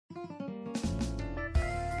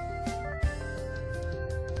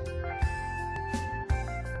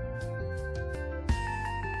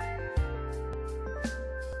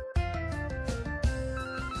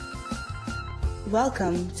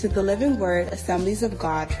Welcome to the Living Word Assemblies of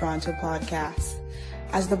God Toronto podcast.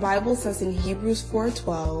 As the Bible says in Hebrews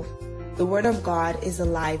 4:12, the Word of God is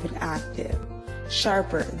alive and active,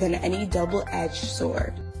 sharper than any double-edged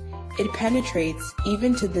sword. It penetrates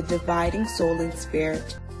even to the dividing soul and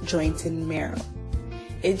spirit, joints and marrow.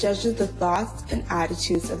 It judges the thoughts and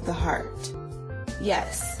attitudes of the heart.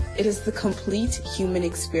 Yes, it is the complete human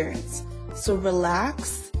experience. So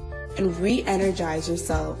relax and re-energize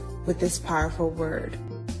yourself with this powerful word.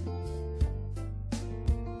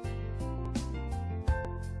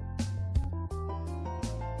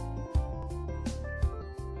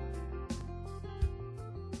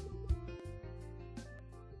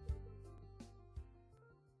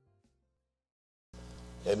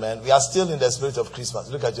 Amen. We are still in the spirit of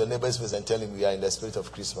Christmas. Look at your neighbor's face and tell him we are in the spirit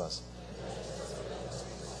of Christmas.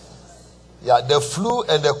 Yeah, the flu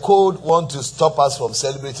and the cold want to stop us from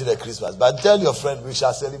celebrating the Christmas. But tell your friend we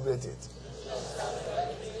shall celebrate it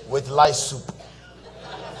with light soup.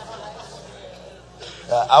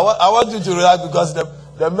 I want you to relax because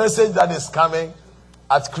the message that is coming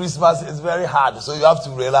at Christmas is very hard. So you have to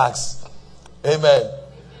relax. Amen.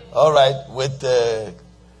 All right. With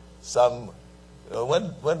some,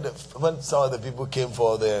 when some of the people came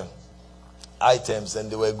for the items and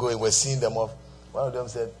they were seeing them off, one of them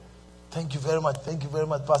said, thank you very much,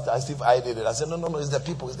 Pastor. As if I did it. I said, no, it's the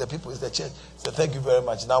people, it's the church. I said, thank you very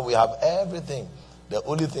much. Now we have everything. The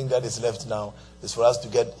only thing that is left now is for us to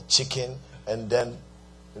get chicken and then,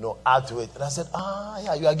 add to it. And I said,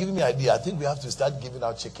 yeah, you are giving me an idea. I think we have to start giving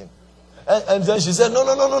out chicken. And then she said, no,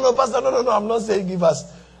 Pastor, no, I'm not saying give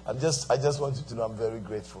us. I just want you to know I'm very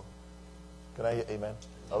grateful. Can I hear amen?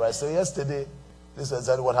 All right, so yesterday, this is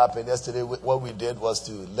exactly what happened. Yesterday, what we did was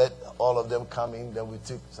to let all of them come in. Then we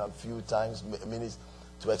took some few minutes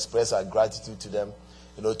to express our gratitude to them,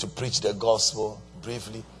 to preach the gospel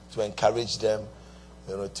briefly, to encourage them,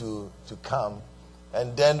 to come.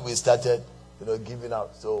 And then we started, giving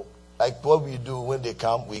out. So, like what we do when they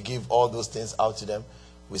come, we give all those things out to them.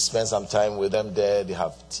 We spend some time with them there. They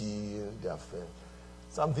have tea, they have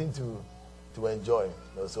something to enjoy.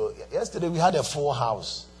 So, yesterday we had a full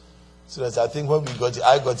house. So I think when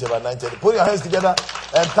I got here about 9:30. Put your hands together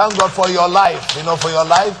and thank God for your life. For your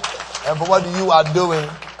life and for what you are doing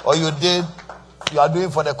or you are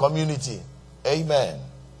doing for the community. Amen.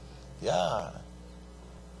 Yeah.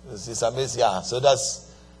 It's amazing. Yeah. So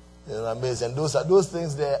that's amazing. And those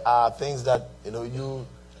things there are things that you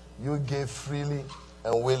gave freely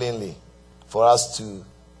and willingly for us to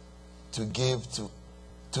give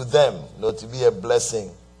to them, to be a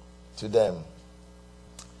blessing to them.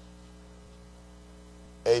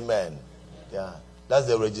 Amen. Yeah, that's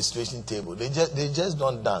the registration table. They just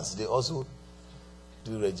don't dance. They also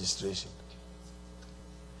do registration.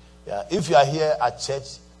 Yeah, if you are here at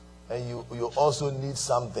church and you also need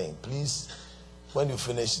something, please, when you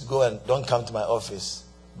finish, go and don't come to my office.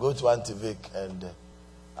 Go to Auntie Vic and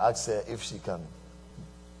ask her if she can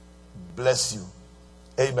bless you.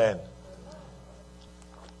 Amen.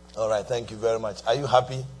 All right, thank you very much. Are you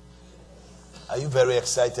happy? Are you very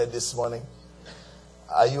excited this morning?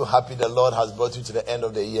 Are you happy the Lord has brought you to the end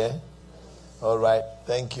of the year? All right.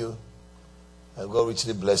 Thank you. And God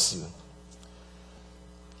richly bless you.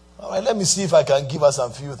 All right. Let me see if I can give us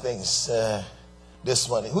some few things this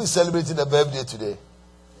morning. Who is celebrating the birthday today?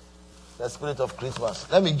 The spirit of Christmas.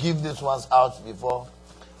 Let me give these ones out before.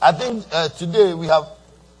 I think today we have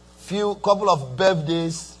couple of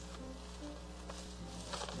birthdays.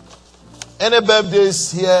 Any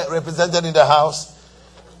birthdays here represented in the house?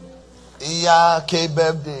 Yeah,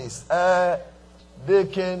 birthdays.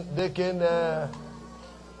 Deacon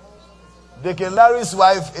Larry's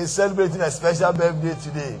wife is celebrating a special birthday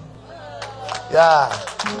today. Yeah.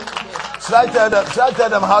 Should I tell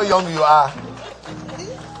them how young you are?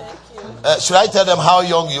 Should I tell them how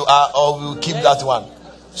young you are, or we'll keep that one?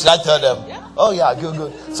 Should I tell them? Oh yeah,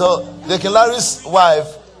 good. So Deacon Larry's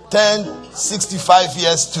wife turned 65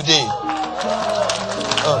 years today.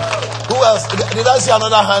 Who else? Did I see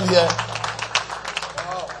another hand here?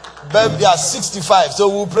 Birthday at 65. So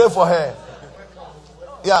we'll pray for her.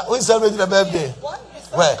 Yeah, who is celebrating the birthday?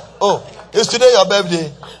 Where? Oh, is today your birthday?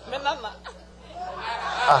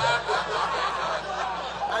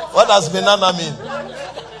 What does Menana mean?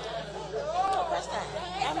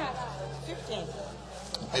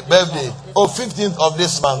 A birthday. Oh, 15th of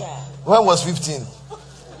this month. When was 15th?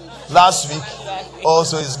 Last week.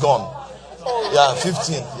 Also is gone. Yeah,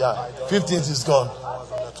 15th. Yeah, 15th is gone.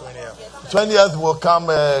 20th will come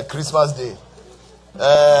Christmas Day.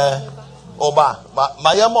 Oba.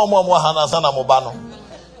 Mayama mo hana sana mobano.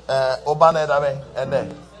 Oba na dabe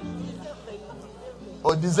ene.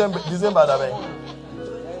 Oh, December dabe.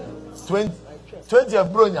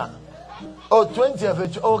 20th, Bronya. Oh,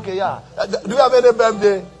 20th. Okay, yeah. Do you have any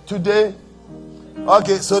birthday today?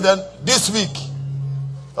 Okay, so then this week.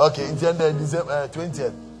 Okay, until December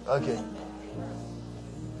 20th. Okay.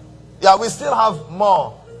 Yeah, we still have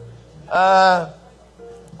more. I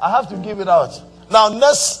have to give it out. Now,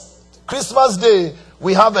 next Christmas Day,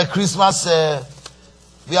 we have a Christmas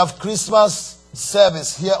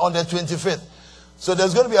service here on the 25th. So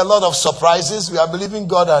there's going to be a lot of surprises. We are believing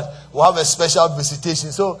God that we'll have a special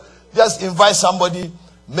visitation. So just invite somebody.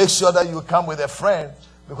 Make sure that you come with a friend,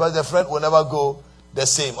 because the friend will never go the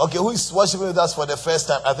same. Okay, who is worshiping with us for the first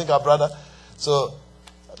time? I think our brother. So,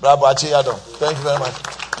 Bravo Achiyado. Thank you very much.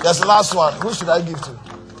 There's the last one. Who should I give to?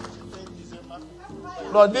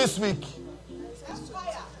 No, this week.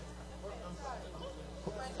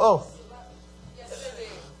 Oh.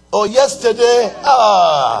 Oh, yesterday.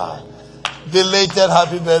 Belated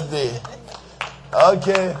happy birthday.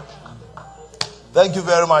 Okay. Thank you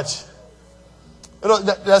very much. You know,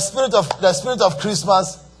 the spirit of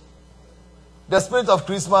Christmas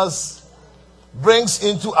brings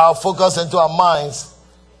into our focus, into our minds.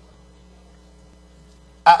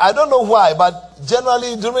 I don't know why, but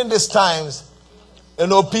generally during these times, you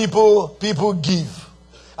know, people give.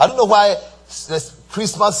 I don't know why this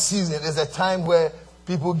Christmas season is a time where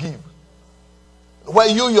people give. Where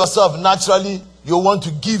you yourself naturally you want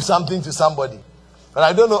to give something to somebody. But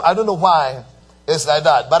I don't know why it's like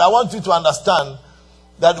that. But I want you to understand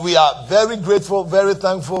that we are very grateful, very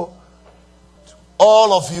thankful to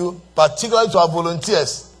all of you, particularly to our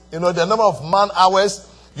volunteers. You know, the number of man hours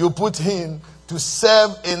you put in to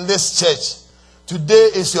serve in this church.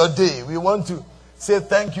 Today is your day. We want to say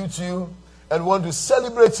thank you to you and want to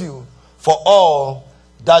celebrate you for all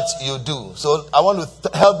that you do. So I want to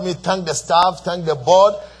help me thank the staff, thank the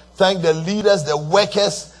board, thank the leaders, the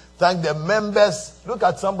workers, thank the members. Look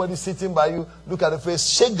at somebody sitting by you, look at the face,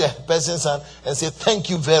 shake the person's hand and say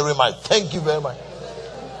thank you very much. Thank you very much.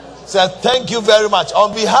 Say thank you very much.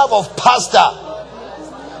 On behalf of Pastor,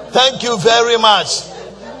 thank you very much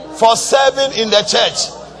for serving in the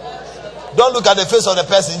church. Don't look at the face of the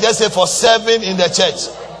person, just say for serving in the church.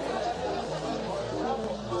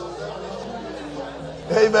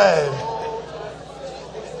 Amen.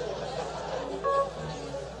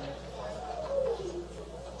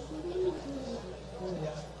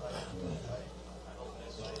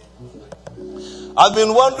 I've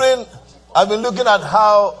been looking at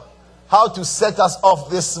how to set us off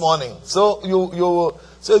this morning. So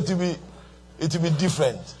so it will be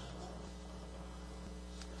different.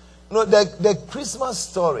 You know, the Christmas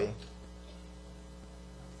story.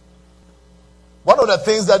 One of the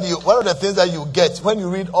things that you get when you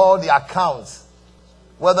read all the accounts,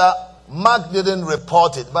 whether Mark didn't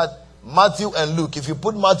report it, but Matthew and Luke, if you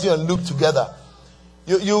put Matthew and Luke together,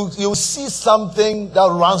 you see something that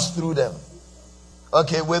runs through them.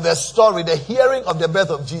 Okay, with the story, the hearing of the birth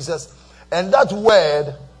of Jesus, and that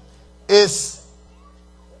word is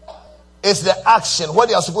the action, what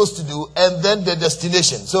they are supposed to do, and then the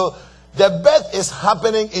destination. So the birth is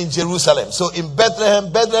happening in Jerusalem. So in Bethlehem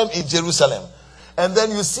in Jerusalem. And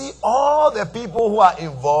then you see all the people who are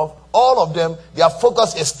involved, all of them, their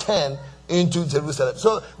focus is turned into Jerusalem.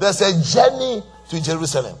 So there's a journey to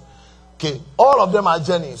Jerusalem. Okay, all of them are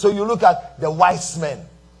journeying. So you look at the wise men.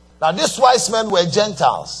 Now these wise men were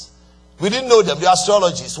Gentiles. We didn't know them, they're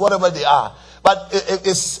astrologists, whatever they are. But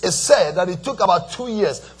it's said that it took about 2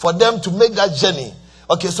 years for them to make that journey.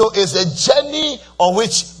 Okay, so it's a journey on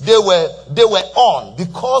which they were on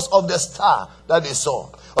because of the star that they saw.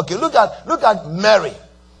 Okay, look at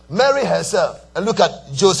Mary herself, and look at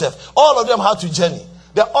Joseph. All of them had to journey.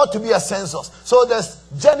 There ought to be a census. So there's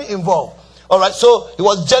journey involved. All right, so he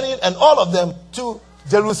was journeying, and all of them to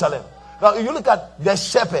Jerusalem. Now, if you look at the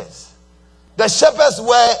shepherds. The shepherds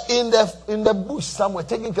were in the bush somewhere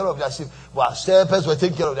taking care of their sheep, while shepherds were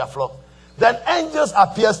taking care of their flock. Then angels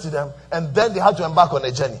appears to them, and then they had to embark on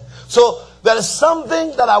a journey. So there is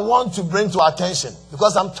something that I want to bring to our attention,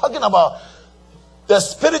 because I'm talking about the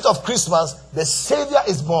spirit of Christmas. The Savior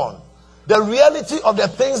is born. The reality of the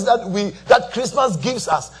things that Christmas gives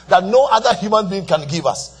us, that no other human being can give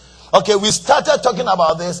us. Okay, we started talking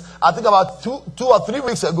about this, I think about two or 3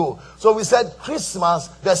 weeks ago. So we said Christmas,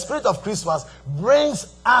 the spirit of Christmas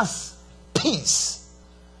brings us peace.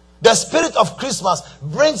 The spirit of Christmas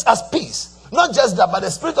brings us peace. Not just that, but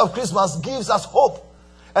the spirit of Christmas gives us hope.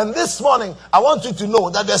 And this morning, I want you to know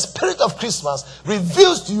that the spirit of Christmas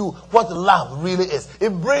reveals to you what love really is.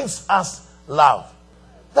 It brings us love.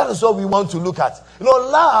 That is what we want to look at. You know,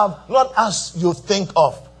 love, not as you think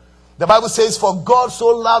of. The Bible says, for God so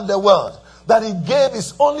loved the world that he gave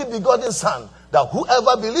his only begotten Son, that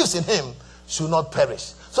whoever believes in him should not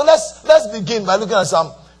perish. So let's begin by looking at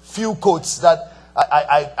some few quotes that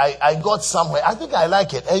I got somewhere. I think I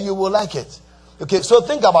like it, and you will like it. Okay, so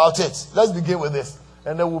think about it. Let's begin with this,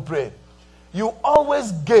 and then we'll pray. You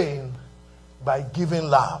always gain by giving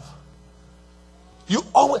love. You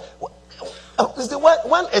always,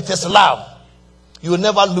 when it is love, you will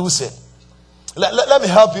never lose it. Let me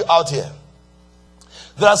help you out here.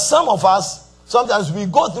 There are some of us, sometimes we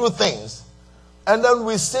go through things, and then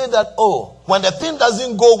we say that, oh, when the thing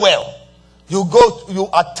doesn't go well, you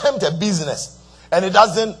attempt a business, and it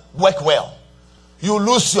doesn't work well. You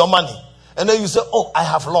lose your money. And then you say, oh, I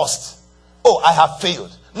have lost. Oh, I have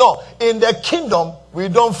failed. No, in the kingdom, we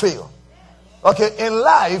don't fail. Okay, in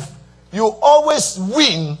life, you always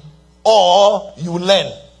win or you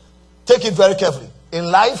learn. Take it very carefully. In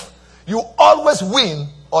life, you always win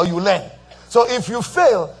or you learn. So if you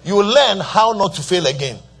fail, you learn how not to fail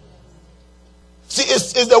again. See,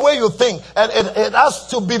 it's the way you think. And it has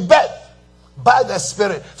to be bet by the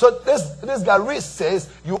Spirit. So this guy says,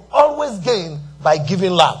 you always gain by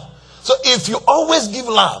giving love. So if you always give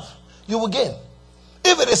love, you will gain.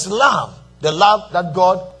 If it is love, the love that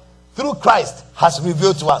God, through Christ, has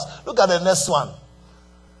revealed to us. Look at the next one.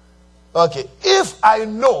 Okay. If I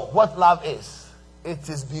know what love is, it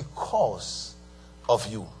is because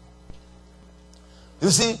of you. You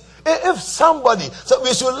see, if somebody, so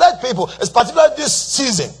we should let people, it's particularly this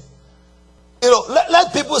season,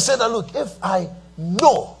 let people say that, look, if I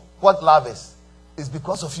know what love is, it's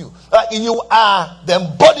because of you. You are the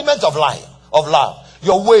embodiment of life, of love.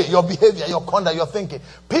 Your way, your behavior, your conduct, your thinking.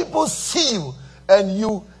 People see you and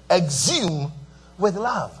you exude with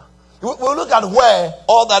love. We'll look at where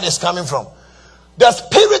all that is coming from. The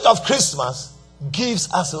spirit of Christmas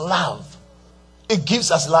gives us love. It gives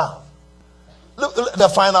us love. Look, the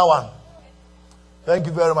final one. Thank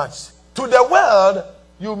you very much. To the world,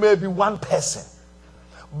 you may be one person.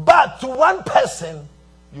 But to one person,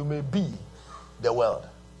 you may be the world.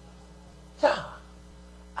 Yeah.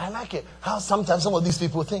 I like it. How sometimes some of these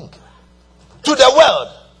people think. To the world,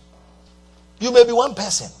 you may be one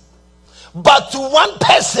person. But to one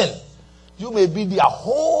person, you may be their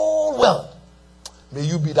whole world. May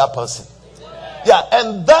you be that person. Yeah,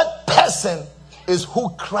 and that person is who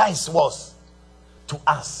Christ was to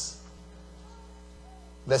us.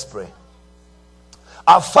 Let's pray.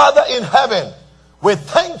 Our Father in heaven, we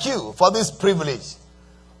thank you for this privilege.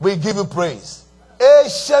 We give you praise.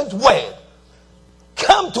 Ancient word,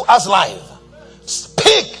 come to us live.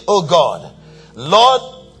 Speak, oh God. Lord,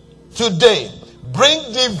 today, bring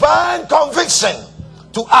divine conviction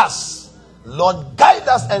to us. Lord, guide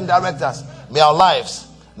us and direct us. May our lives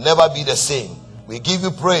never be the same. We give you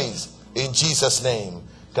praise in Jesus' name.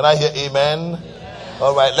 Can I hear amen?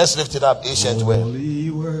 All right, let's lift it up. Ancient word.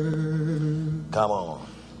 Come on.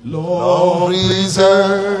 Lord,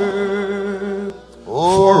 preserve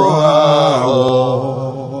for our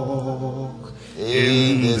walk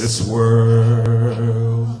in this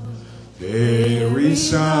world. Very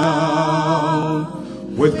sound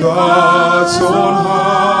with God's own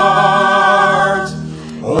heart.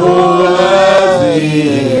 Oh, let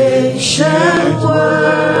the ancient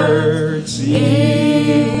words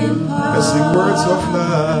impart. Sing words of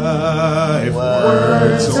life,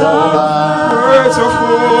 words of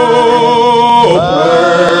hope,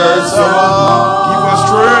 words of give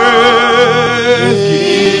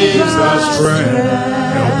us strength,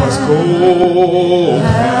 help us cope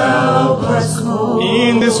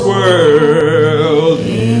in this world,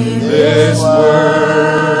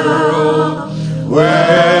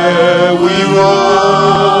 where we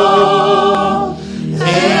roam.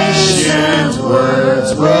 Ancient words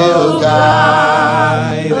will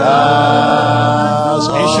guide us.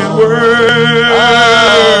 Ancient words,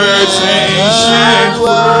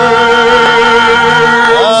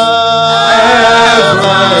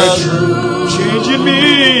 ever true, changing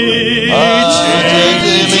me, and changing.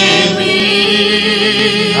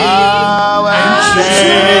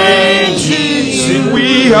 Sing,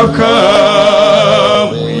 we have come,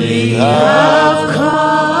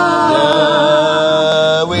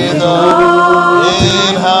 with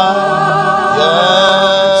open heart.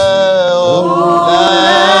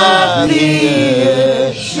 Let the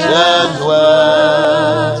ancient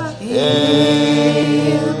words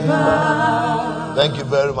impart. Thank you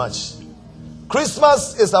very much.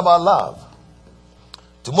 Christmas is about love.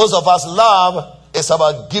 To most of us, love is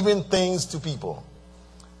about giving things to people.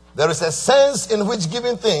 There is a sense in which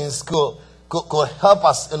giving things could help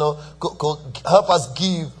us, could help us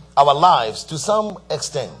give our lives to some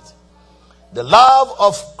extent. The love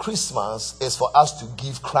of Christmas is for us to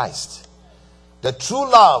give Christ. the true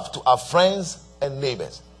love to our friends and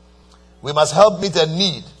neighbors. We must help meet a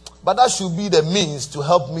need, but that should be the means to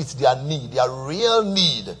help meet their need, their real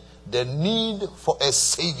need, the need for a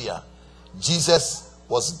savior. Jesus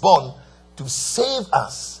was born to save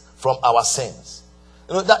us from our sins.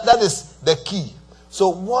 That is the key. So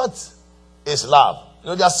what is love?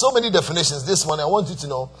 There are so many definitions. This one I want you to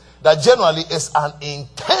know that generally it's an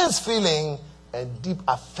intense feeling and deep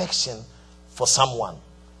affection for someone,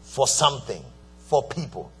 for something, for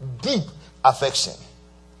people. Deep affection.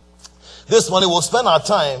 This morning we'll spend our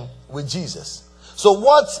time with Jesus. So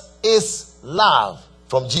what is love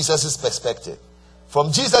from Jesus' perspective?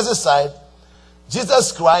 From Jesus' side,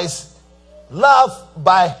 Jesus Christ, love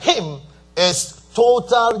by him is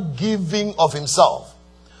total giving of himself,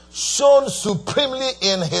 shown supremely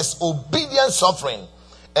in his obedient suffering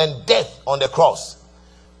and death on the cross.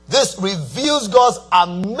 This reveals God's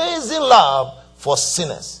amazing love for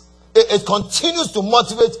sinners. It continues to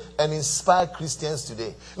motivate and inspire Christians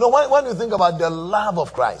today. When you think about the love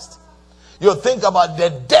of Christ, you think about the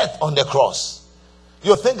death on the cross.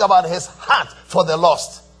 You think about his heart for the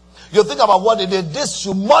lost. You think about what he did. This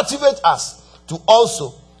should motivate us to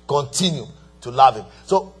also continue to love him.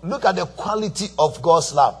 So look at the quality of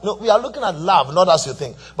God's love. We are looking at love, not as you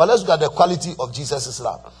think, but let's look at the quality of Jesus'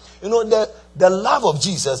 love. The love of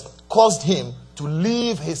Jesus caused him to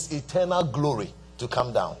leave his eternal glory to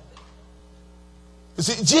come down. You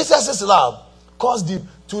see, Jesus' love caused him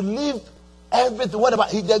to leave everything.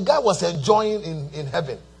 The guy was enjoying in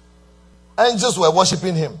heaven. Angels were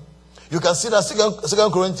worshiping him. You can see that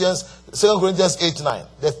 2 Corinthians 8:9.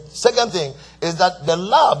 The second thing is that the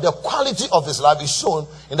love, the quality of his love is shown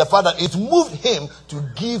in the fact that it moved him to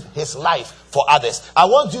give his life for others. I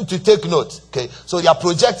want you to take note. Okay, so you are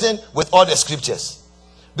projecting with all the scriptures,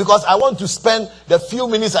 because I want to spend the few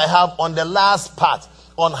minutes I have on the last part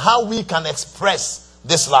on how we can express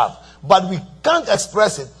this love. But we can't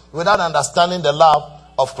express it without understanding the love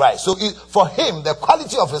of Christ. So for him, the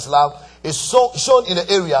quality of his love is shown in the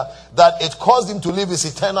area that it caused him to leave his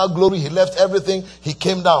eternal glory. He left everything. He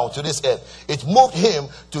came down to this earth. It moved him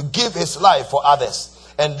to give his life for others.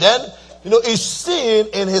 And then, it's seen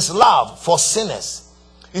in his love for sinners.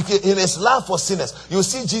 In his love for sinners, you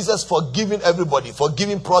see Jesus forgiving everybody,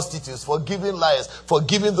 forgiving prostitutes, forgiving liars,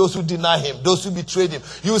 forgiving those who deny him, those who betrayed him.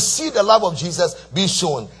 You see the love of Jesus be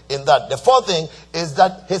shown in that. The fourth thing is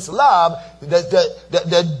that his love,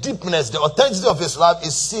 the deepness, the authenticity of his love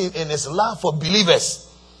is seen in his love for believers.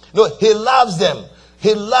 He loves them.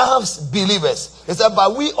 He loves believers. He said,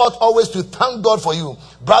 but we ought always to thank God for you,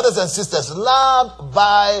 brothers and sisters, loved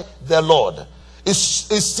by the Lord. Is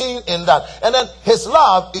seen in that. And then his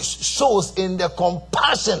love shows in the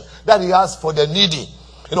compassion that he has for the needy.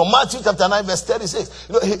 Matthew chapter 9 verse 36.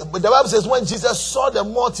 The Bible says when Jesus saw the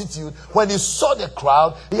multitude, when he saw the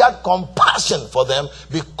crowd, he had compassion for them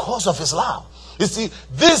because of his love. You see,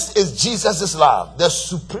 this is Jesus' love, the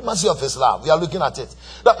supremacy of his love. We are looking at it.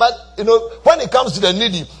 But when it comes to the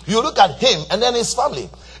needy, you look at him and then his family.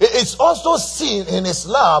 It's also seen in his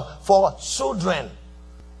love for children.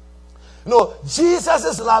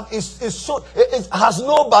 Jesus' love is so, it has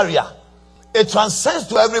no barrier. It transcends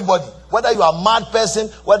to everybody. Whether you are a mad person,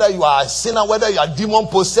 whether you are a sinner, whether you are demon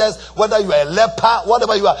possessed, whether you are a leper,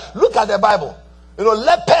 whatever you are. Look at the Bible.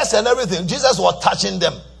 Lepers and everything. Jesus was touching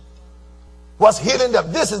them, was healing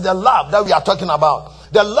them. This is the love that we are talking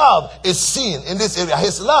about. The love is seen in this area.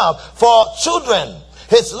 His love for children.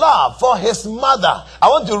 His love for his mother. I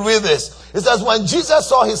want to read this. It says, when Jesus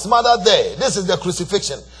saw his mother there, this is the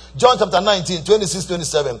crucifixion. John chapter 19, 26,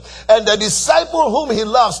 27. And the disciple whom he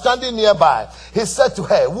loved standing nearby, he said to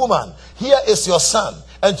her, woman, here is your son.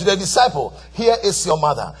 And to the disciple, here is your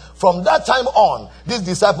mother. From that time on, this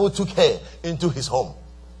disciple took her into his home.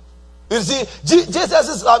 You see,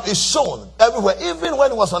 Jesus' love is shown everywhere. Even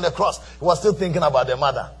when he was on the cross, he was still thinking about the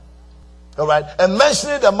mother. All right. And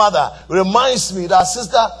mentioning the mother reminds me that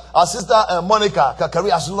our sister Monica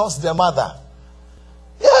Kakari has lost their mother.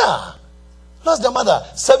 Yeah. Lost their mother.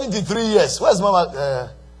 73 years. Where's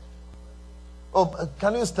mama?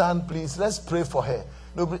 Can you stand, please? Let's pray for her.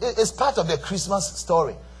 No, it's part of the Christmas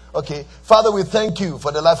story. Okay. Father, we thank you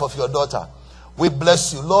for the life of your daughter. We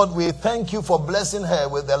bless you. Lord, we thank you for blessing her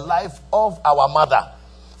with the life of our mother.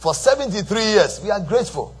 For 73 years, we are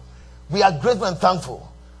grateful. We are grateful and thankful.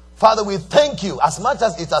 Father, we thank you as much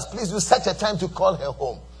as it has pleased you such a time to call her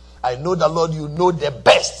home. I know that, Lord, you know the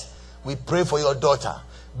best. We pray for your daughter,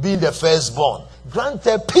 being the firstborn. Grant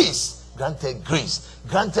her peace, grant her grace,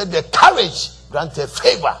 grant her the courage, grant her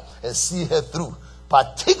favor, and see her through,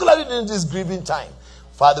 particularly in this grieving time.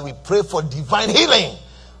 Father, we pray for divine healing.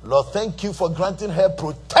 Lord, thank you for granting her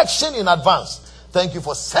protection in advance. Thank you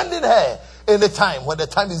for sending her anytime when the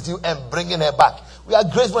time is due and bringing her back. We are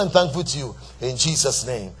grateful and thankful to you in Jesus'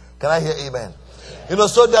 name. Can I hear amen? You know,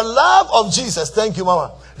 so the love of Jesus, thank you,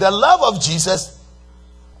 Mama. The love of Jesus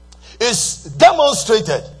is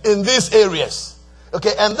demonstrated in these areas.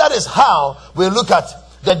 Okay, and that is how we look at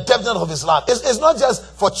the depth of his love. It's not just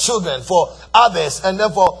for children, for others, and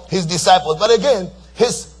then for his disciples, but again,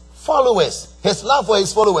 his followers, his love for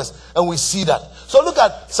his followers, and we see that. So look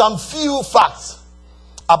at some few facts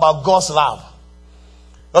about God's love.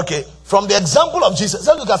 Okay, from the example of Jesus,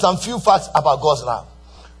 let's look at some few facts about God's love.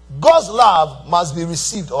 God's love must be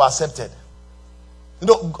received or accepted. You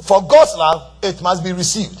know, for God's love, it must be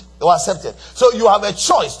received or accepted. So you have a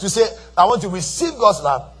choice to say, I want to receive God's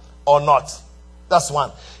love or not. That's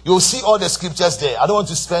one. You'll see all the scriptures there. I don't want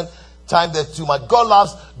to spend time there too much.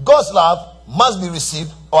 God's love must be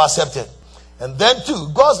received or accepted. And then two,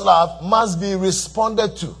 God's love must be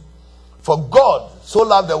responded to. For God so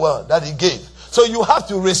loved the world that he gave. So you have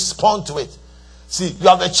to respond to it. See, you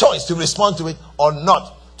have a choice to respond to it or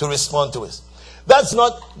not to respond to it. That's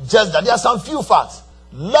not just that. There are some few facts.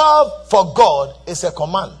 Love for God is a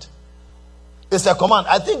command. It's a command.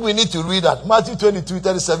 I think we need to read that. Matthew 22,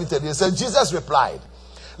 37, 30. It says, Jesus replied,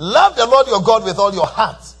 love the Lord your God with all your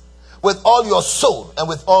heart, with all your soul, and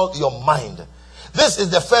with all your mind. This is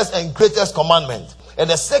the first and greatest commandment. And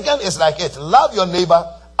the second is like it. Love your neighbor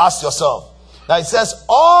as yourself. Now it says,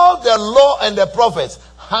 all the law and the prophets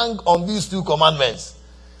hang on these two commandments.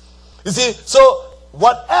 You see, so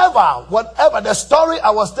whatever the story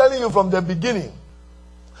I was telling you from the beginning,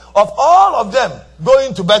 of all of them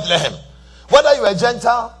going to Bethlehem, whether you are a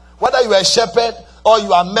Gentile, whether you are a shepherd, or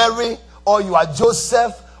you are Mary, or you are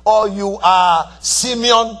Joseph, or you are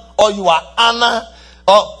Simeon, or you are Anna,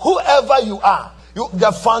 or whoever you are,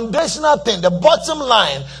 the foundational thing, the bottom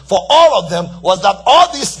line for all of them was that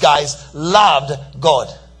all these guys loved God.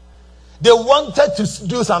 They wanted to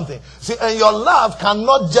do something. See, and your love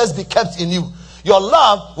cannot just be kept in you. Your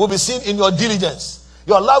love will be seen in your diligence.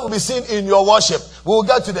 Your love will be seen in your worship. We will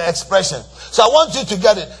get to the expression. So I want you to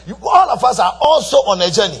get it. All of us are also on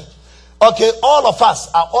a journey. Okay, all of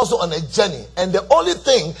us are also on a journey. And the only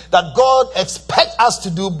thing that God expects us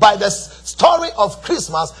to do by the story of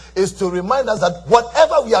Christmas is to remind us that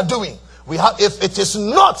whatever we are doing, we have, if it is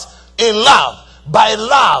not in love, by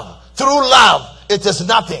love, through love, it is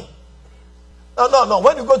nothing. No.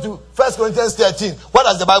 When you go to 1 Corinthians 13, what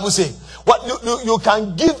does the Bible say? What you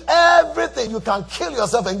can give everything. You can kill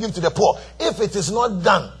yourself and give to the poor. If it is not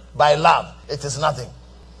done by love, it is nothing.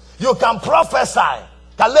 You can prophesy.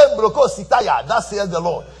 That says the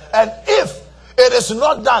Lord. And if it is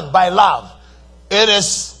not done by love, it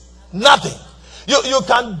is nothing. You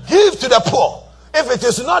can give to the poor. If it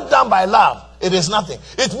is not done by love, it is nothing.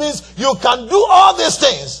 It means you can do all these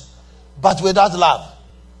things, but without love.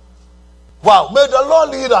 Wow, may the Lord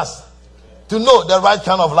lead us to know the right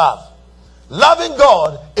kind of love. Loving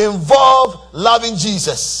God involves loving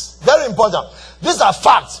Jesus. Very important. These are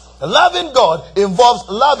facts. Loving God involves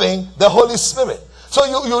loving the Holy Spirit. So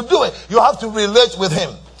you do it. You have to relate with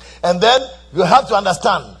him. And then you have to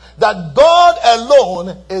understand that God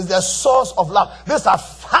alone is the source of love. These are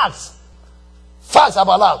facts. Facts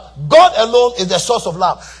about love. God alone is the source of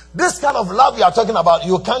love. This kind of love we are talking about,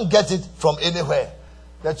 you can't get it from anywhere.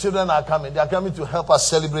 The children are coming. They are coming to help us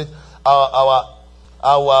celebrate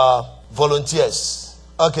our volunteers.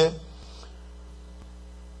 Okay?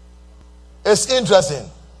 It's interesting.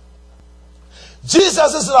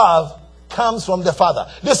 Jesus' love comes from the Father.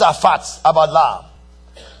 These are facts about love.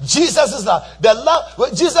 Jesus' love.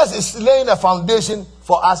 Jesus is laying a foundation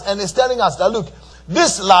for us and is telling us that, look,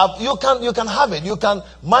 this love, you can have it. You can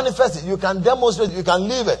manifest it. You can demonstrate it. You can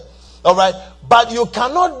live it. All right? But you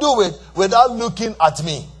cannot do it without looking at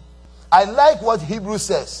me. I like what Hebrews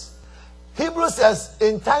says. Hebrews says,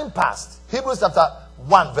 in time past, Hebrews chapter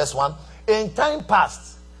 1, verse 1, in time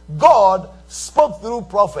past, God spoke through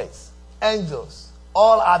prophets, angels,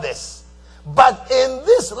 all others. But in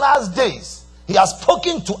these last days, he has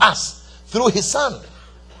spoken to us through his Son.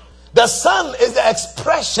 The Son is the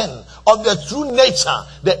expression of the true nature,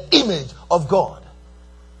 the image of God.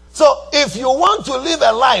 So if you want to live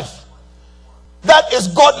a life that is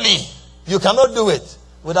godly, you cannot do it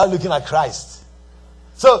without looking at Christ.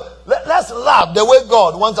 So let's love the way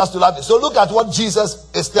God wants us to love it. So look at what Jesus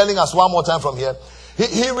is telling us one more time from here.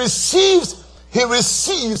 He receives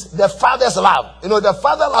the Father's love. You know, the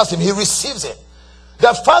Father loves him. He receives it.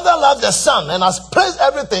 The Father loves the Son and has placed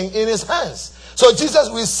everything in his hands. So Jesus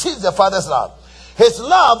receives the Father's love. His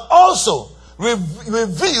love also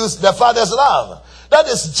reveals the Father's love. That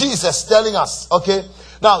is Jesus telling us. Okay.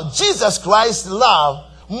 Now, Jesus Christ's love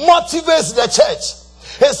motivates the church.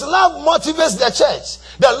 His love motivates the church.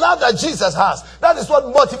 The love that Jesus has. That is what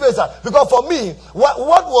motivates us. Because for me, what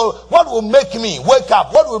will make me wake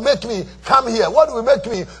up? What will make me come here? What will make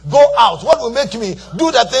me go out? What will make me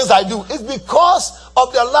do the things I do? It's because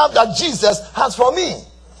of the love that Jesus has for me.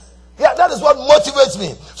 Yeah, that is what motivates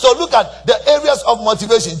me. So look at the areas of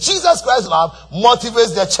motivation. Jesus Christ's love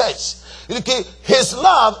motivates the church. His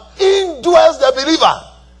love indwells the believer.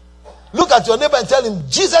 Look at your neighbor and tell him,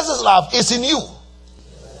 Jesus' love is in you.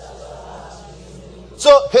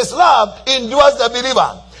 So his love indwells the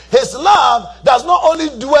believer. His love does not only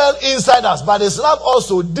dwell inside us, but his love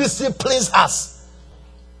also disciplines us.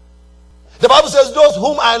 The Bible says, those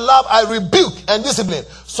whom I love, I rebuke and discipline.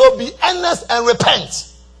 So be earnest and repent.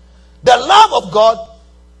 The love of God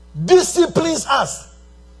disciplines us.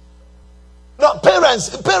 Now, parents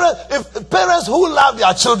who love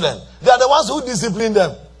their children, they are the ones who discipline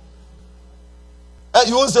them. And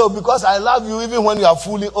you won't say, oh, because I love you even when you are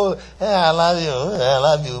fooling. Oh, hey, I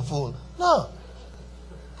love you, fool. No.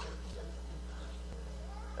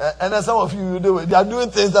 And then some of you do it. They are doing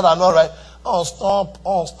things that are not right. Oh, stop.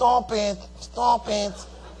 Oh, stop it. Stop it.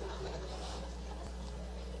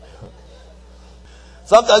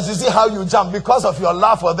 Sometimes you see how you jump because of your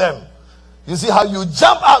love for them. You see how you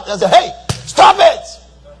jump out and say, hey, stop it.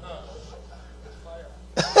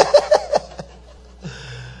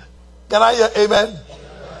 Can I hear amen?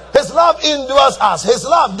 His love indwells us. His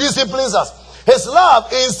love disciplines us. His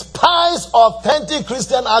love inspires authentic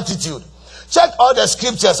Christian attitude. Check all the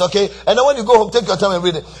scriptures, okay? And then when you go home, take your time and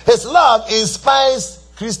read it. His love inspires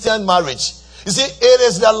Christian marriage. You see, it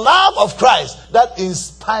is the love of Christ that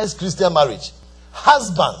inspires Christian marriage.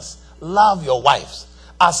 Husbands, love your wives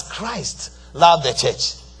as Christ loved the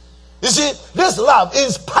church. You see, this love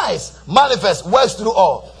inspires, manifests, works through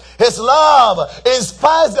all. His love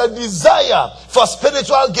inspires the desire for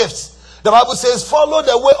spiritual gifts. The Bible says, follow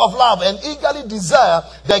the way of love and eagerly desire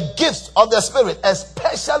the gifts of the Spirit,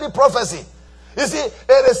 especially prophecy. You see,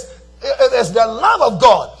 it is the love of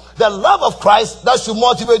God, the love of Christ that should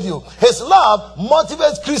motivate you. His love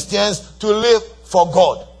motivates Christians to live for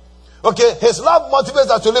God. Okay, his love motivates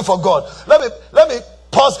us to live for God. Let me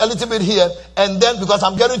pause a little bit here, and then, because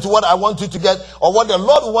I'm getting to what I want you to get, or what the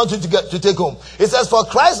Lord wants you to get to take home. It says, for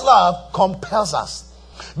Christ's love compels us,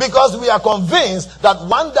 because we are convinced that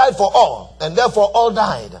one died for all, and therefore all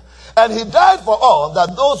died. And he died for all,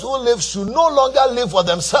 that those who live should no longer live for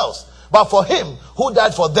themselves, but for him who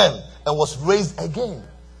died for them and was raised again.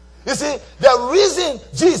 You see, the reason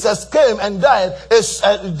Jesus came and died is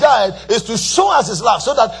to show us his love,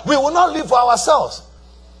 so that we will not live for ourselves.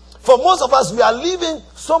 For most of us, we are living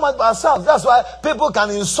so much by ourselves. That's why people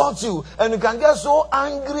can insult you, and you can get so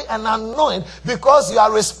angry and annoyed because you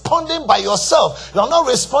are responding by yourself. You are not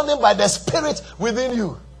responding by the Spirit within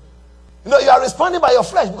you. You know, you are responding by your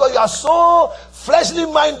flesh because you are so fleshly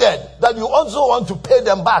minded that you also want to pay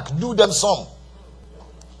them back, do them some.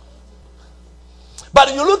 But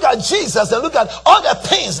if you look at Jesus and look at all the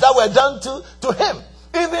things that were done to him,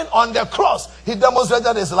 even on the cross, he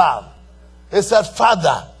demonstrated his love. He said,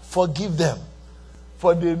 Father, forgive them,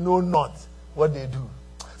 for they know not what they do.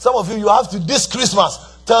 Some of you have to, this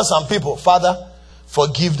Christmas, tell some people, Father,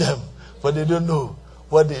 forgive them, for they don't know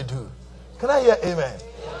what they do. Can I hear amen?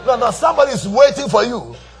 No, somebody is waiting for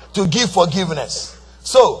you to give forgiveness.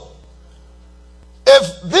 So,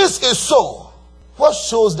 if this is so, what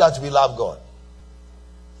shows that we love God?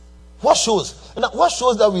 What shows? What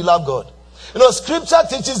shows that we love God? You know, scripture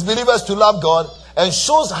teaches believers to love God and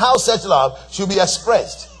shows how such love should be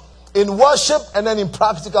expressed in worship and then in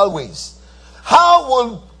practical ways. How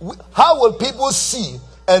will people see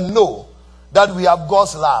and know that we have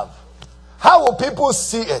God's love? How will people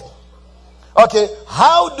see it? Okay,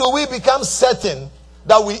 how do we become certain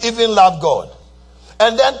that we even love God?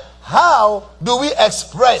 And then how do we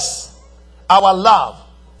express our love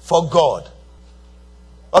for God?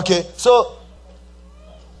 Okay, so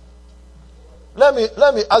let me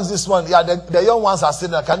ask this one. Yeah, the young ones are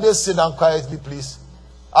sitting down. Can they sit down quietly, please,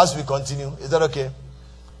 as we continue? Is that okay?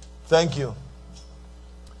 Thank you.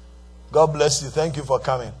 God bless you. Thank you for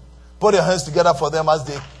coming. Put your hands together for them as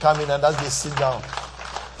they come in and as they sit down.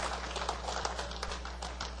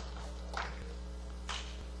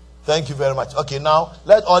 Thank you very much. Okay, now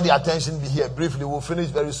let all the attention be here. Briefly, we'll finish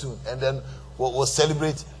very soon, and then we'll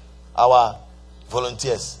celebrate our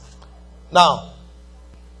volunteers. Now,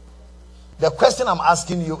 the question I'm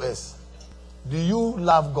asking you is, do you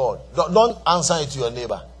love God? Don't answer it to your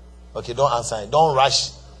neighbor. Okay, don't answer it. Don't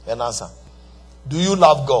rush and answer. Do you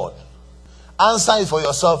love God? Answer it for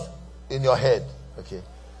yourself in your head. Okay.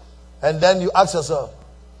 And then you ask yourself,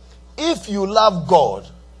 if you love God,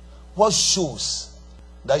 What shows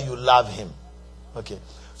that you love him? Okay.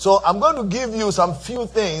 So I'm going to give you some few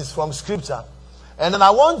things from scripture. And then I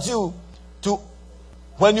want you to,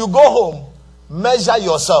 when you go home, measure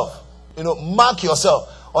yourself. Mark yourself.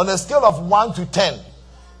 On a scale of 1 to 10.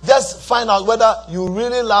 Just find out whether you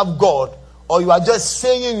really love God, or you are just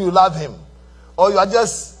saying you love him, or you are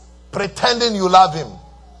just pretending you love him,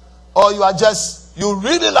 or you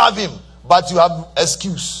really love him, but you have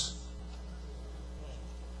excuse.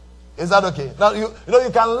 Is that okay? Now, you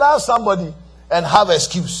can love somebody and have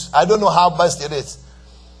excuse. I don't know how best it is.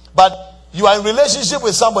 But you are in relationship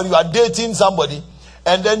with somebody, you are dating somebody,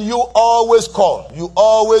 and then you always call.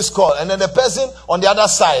 And then the person on the other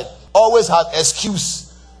side always has excuse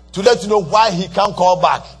to let you know why he can't call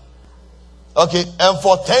back. Okay, and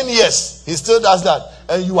for 10 years, he still does that,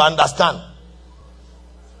 and you understand.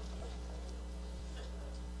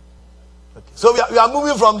 Okay. So we are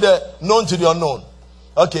moving from the known to the unknown.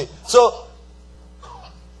 Okay, so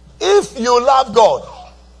if you love God,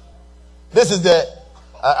 this is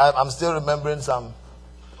I'm still remembering some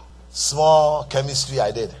small chemistry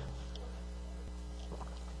I did.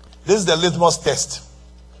 This is the litmus test.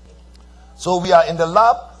 So we are in the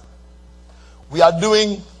lab. We are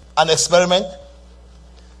doing an experiment.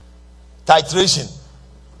 Titration.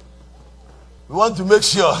 We want to make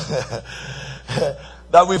sure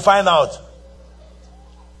that we find out.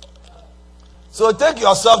 So take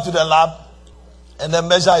yourself to the lab and then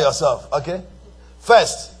measure yourself. Okay?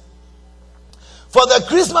 First, for the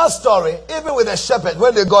Christmas story, even with the shepherd,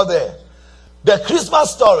 when they got there, the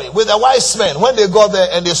Christmas story with the wise men, when they got there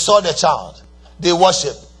and they saw the child, they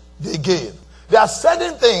worshiped, they gave. There are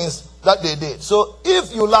certain things that they did. So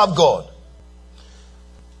if you love God,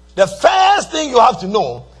 the first thing you have to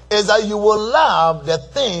know is that you will love the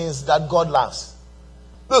things that God loves.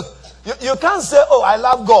 Look, you can't say, oh, I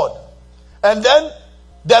love God, and then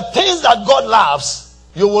the things that God loves,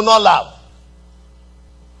 you will not love.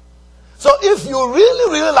 So if you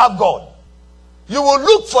really, really love God, you will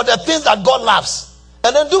look for the things that God loves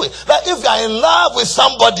and then do it. Like if you are in love with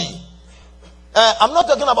somebody, I'm not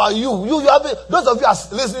talking about you. You have been, those of you are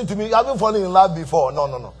listening to me, you haven't fallen in love before.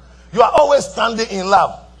 No. You are always standing in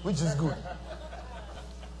love, which is good.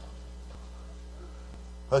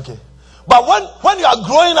 Okay. But when you are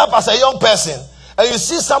growing up as a young person and you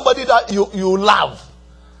see somebody that you love,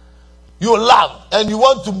 and you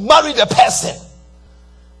want to marry the person.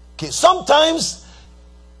 Okay, sometimes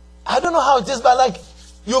I don't know how it is, but like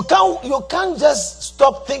you can't just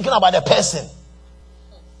stop thinking about the person.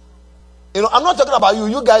 I'm not talking about you.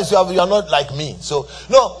 You guys, you are not like me. So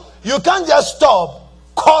no, you can't just stop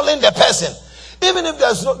calling the person, even if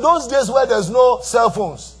there's those days where there's no cell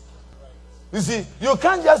phones. You see, you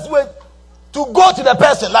can't just wait to go to the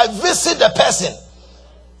person, like visit the person.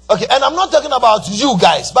 Okay, and I'm not talking about you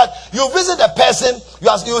guys, but you visit the person,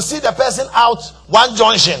 you see the person out one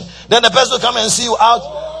junction, then the person will come and see you out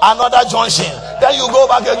another junction, then you go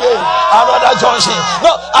back again, another junction.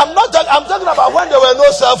 No, I'm talking about when there were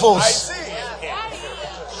no cell phones. I see.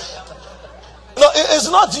 No, it's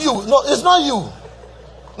not you. No, it's not you.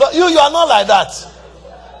 No, you are not like that.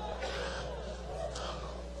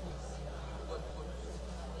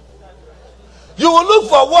 You will look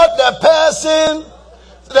for what the person,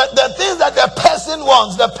 the things that the person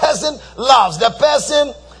wants, the person loves, the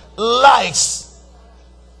person likes.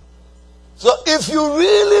 So if you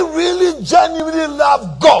really, really, genuinely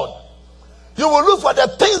love God, you will look for the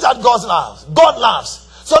things that God loves.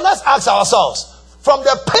 So let's ask ourselves, from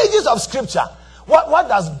the pages of scripture, what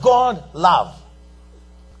does God love?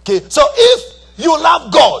 Okay, so if you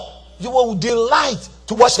love God, you will delight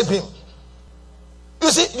to worship him. You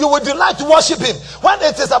see, you will delight to worship him. When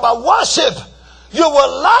it is about worship, you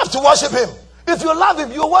will love to worship him. If you love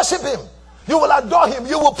him, you worship him. You will adore him.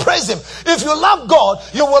 You will praise him. If you love God,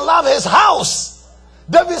 you will love his house.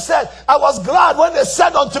 David said, I was glad when they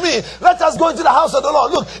said unto me, let us go into the house of the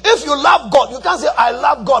Lord. Look, if you love God, you can't say, I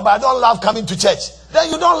love God, but I don't love coming to church. Then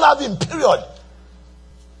you don't love him, period.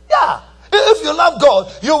 Yeah. If you love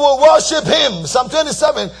God, you will worship him. Psalm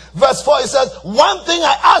 27 verse 4, it says, one thing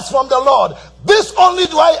I ask from the Lord, this only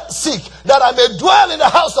do I seek, that I may dwell in the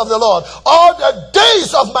house of the Lord all the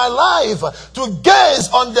days of my life, to gaze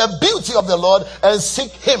on the beauty of the Lord and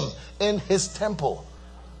seek him in his temple.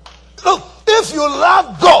 Look, if you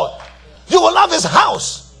love God, you will love his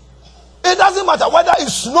house. It doesn't matter whether it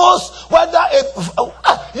snows,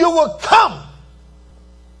 you will come.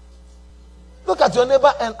 Look at your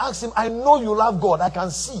neighbor and ask him, I know you love God. I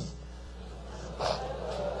can see.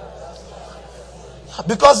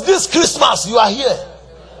 Because this Christmas you are here.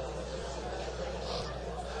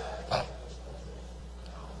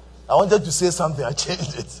 I wanted to say something. I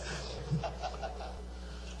changed it.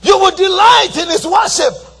 will delight in his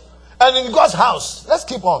worship and in God's house. Let's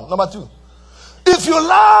keep on. Number 2. If you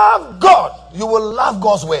love God, you will love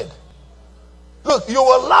God's word. Look, you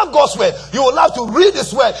will love God's word. You will love to read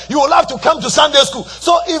his word. You will love to come to Sunday school.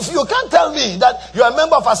 So if you can't tell me that you are a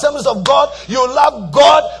member of Assemblies of God, you love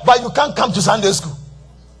God, but you can't come to Sunday school.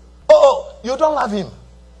 Oh, you don't love him.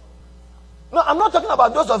 No, I'm not talking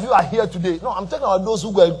about those of you who are here today. No, I'm talking about those who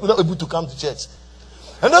were not able to come to church.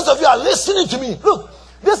 And those of you are listening to me. Look,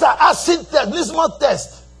 these are acid tests, litmus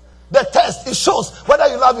tests. The test, it shows whether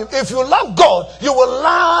you love him. If you love God, you will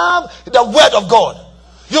love the word of God.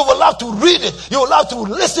 You will love to read it. You will love to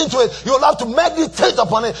listen to it. You will love to meditate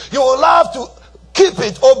upon it. You will love to keep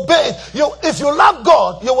it, obey it. If you love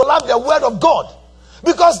God, you will love the word of God.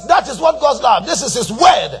 Because that is what God's love. This is his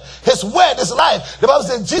word. His word is life. The Bible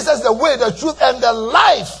says Jesus is the way, the truth, and the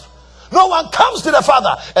life. No one comes to the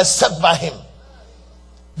Father except by him.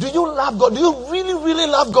 Do you love God? Do you really, really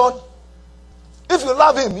love God? If you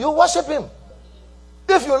love him, you worship him.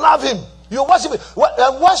 If you love him, you worship him.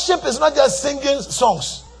 And worship is not just singing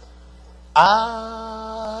songs.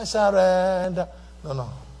 I surrender. No.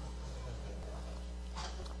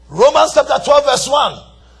 Romans chapter 12 verse 1.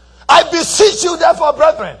 I beseech you therefore,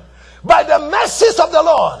 brethren, by the mercies of the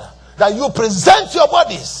Lord, that you present your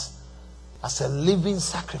bodies as a living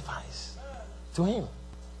sacrifice to him.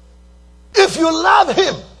 If you love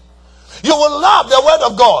him, you will love the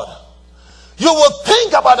word of God. You will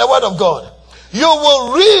think about the word of God. You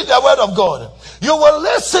will read the word of God. You will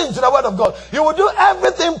listen to the word of God. You will do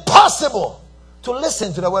everything possible to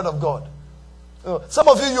listen to the word of God. Some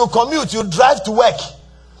of you commute, you drive to work.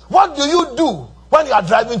 What do you do when you are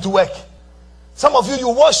driving to work? Some of you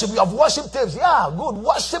worship. You have worship tapes. Yeah, good.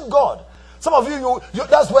 Worship God. Some of you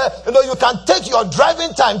that's where you can take your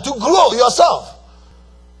driving time to grow yourself.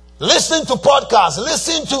 Listen to podcasts.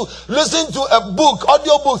 Listen to a book,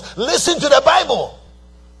 audio books. Listen to the Bible.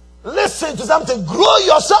 Listen to something. Grow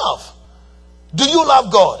yourself. Do you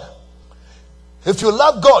love God? If you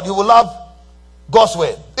love God, you will love God's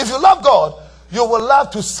word. If you love God, you will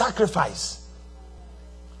love to sacrifice.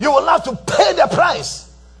 You will love to pay the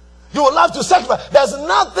price. You will love to sacrifice. There's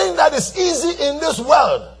nothing that is easy in this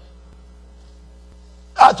world.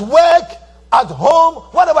 At work, at home,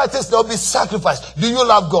 whatever it is, there will be sacrifice. Do you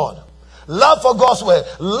love God? Love for God's word.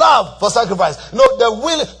 Love for sacrifice. The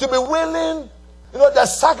will to be willing. The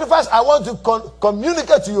sacrifice I want to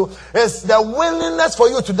communicate to you is the willingness for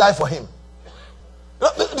you to die for him.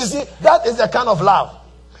 You see, that is the kind of love.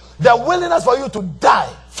 The willingness for you to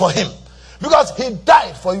die for him. Because he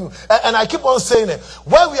died for you. And I keep on saying it.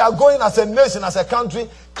 Where we are going as a nation, as a country,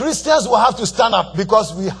 Christians will have to stand up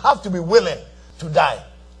because we have to be willing to die.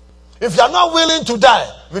 If you are not willing to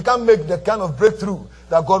die, we can't make the kind of breakthrough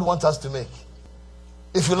that God wants us to make.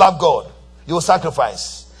 If you love God, you will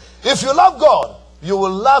sacrifice. If you love God, you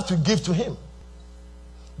will love to give to him.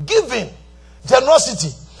 Giving, generosity.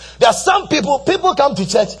 There are some people come to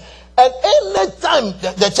church, and any time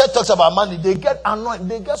the church talks about money, they get annoyed.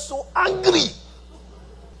 They get so angry.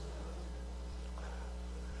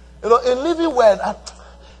 In Living Word,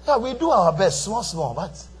 we do our best, small,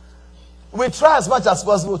 but we try as much as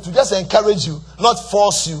possible to just encourage you, not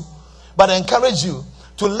force you, but encourage you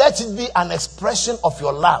to let it be an expression of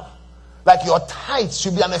your love. Like your tithe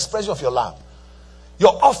should be an expression of your love.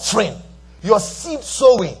 Your offering, your seed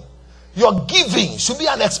sowing, your giving should be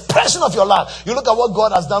an expression of your love. You look at what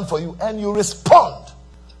God has done for you and you respond.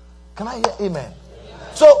 Can I hear amen?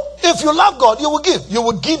 So if you love God, you will give. You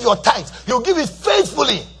will give your tithe. You will give it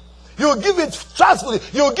faithfully. You will give it trustfully.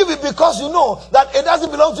 You will give it because you know that it doesn't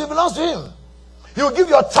belong to you, it belongs to him. You will give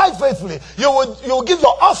your tithe faithfully. You will give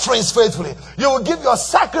your offerings faithfully. You will give your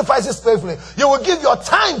sacrifices faithfully. You will give your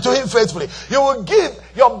time to him faithfully. You will give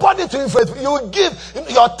your body to him faithfully. You will give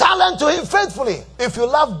your talent to him faithfully. If you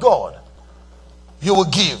love God, you will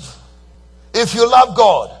give. If you love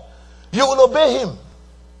God, you will obey him.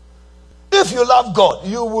 If you love God,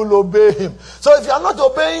 you will obey him. So if you are not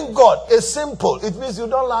obeying God, it's simple. It means you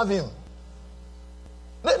don't love him.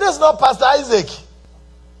 This is not Pastor Isaac.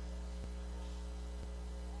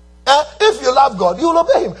 If you love God, you will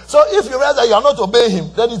obey him. So if you realize that you are not obeying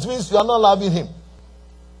him, then it means you are not loving him.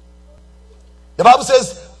 The Bible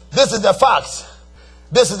says, this is the fact.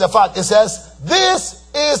 This is the fact. It says, this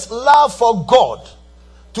is love for God,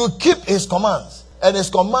 to keep his commands. And his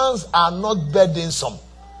commands are not burdensome.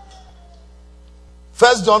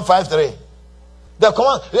 1 John 5:3. The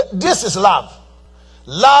command, this is love.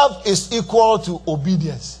 Love is equal to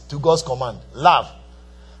obedience to God's command. Love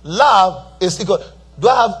is equal. Do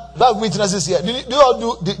I have witnesses here? Did you all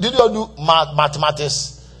do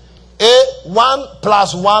mathematics? 1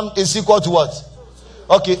 + 1 is equal to what?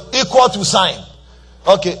 Okay, equal to sign.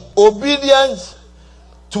 Okay, obedience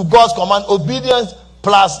to God's command, obedience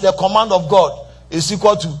plus the command of God is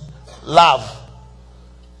equal to love.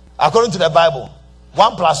 According to the Bible,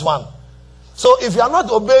 1 + 1. So if you are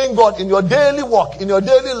not obeying God in your daily walk, in your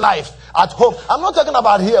daily life, at home, I'm not talking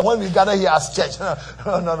about here when we gather here as church. No.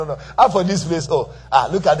 For this place, look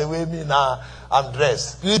at the way me now I'm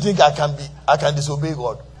dressed. Do you think I can disobey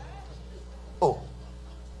God?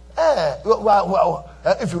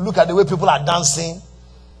 If you look at the way people are dancing,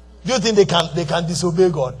 do you think they can disobey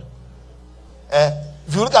God?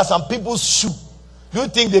 If you look at some people's shoe, do you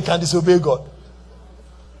think they can disobey God?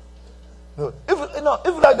 No. If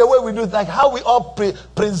you like the way we do it, like how we all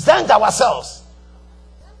present ourselves.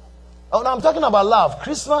 Oh, now I'm talking about love.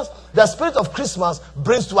 Christmas, the spirit of Christmas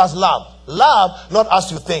brings to us love. Love, not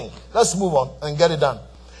as you think. Let's move on and get it done.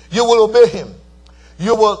 You will obey him.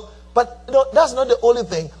 You will, but that's not the only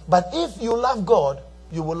thing. But if you love God,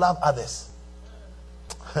 you will love others.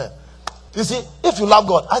 You see, if you love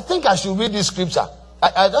God, I think I should read this scripture.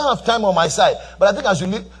 I don't have time on my side, but I think I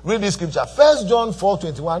should read this scripture. 1 John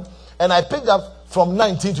 4:21, and I picked up from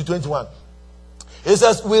 19 to 21. It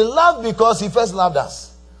says, we love because he first loved us.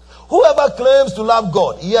 Whoever claims to love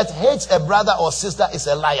God, yet hates a brother or sister is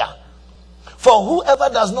a liar. For whoever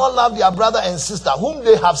does not love their brother and sister, whom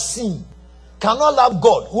they have seen, cannot love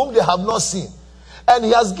God, whom they have not seen. And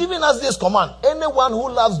he has given us this command. Anyone who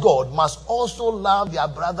loves God must also love their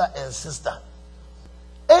brother and sister.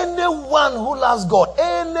 Anyone who loves God,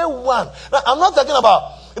 anyone. Now, I'm not talking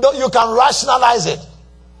about, you can rationalize it.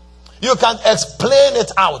 You can explain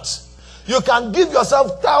it out. You can give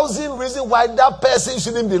yourself 1,000 reasons why that person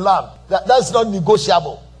shouldn't be loved. That's not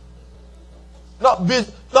negotiable.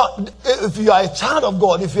 If you are a child of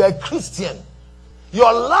God, if you are a Christian,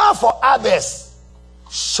 your love for others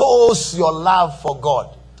shows your love for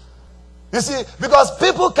God. You see, because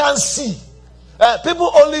people can't see.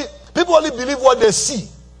 People only believe what they see.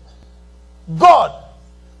 God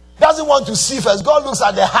doesn't want to see first. God looks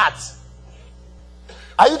at the heart.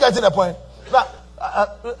 Are you getting the point? Now,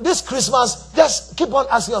 this Christmas, just keep on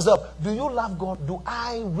asking yourself, do you love God? Do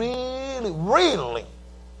I really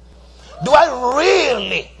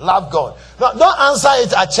love God? Now, don't answer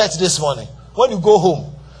it at church this morning. When you go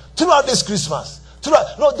home, throughout this Christmas,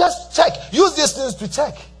 just check. Use these things to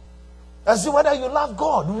check and see whether you love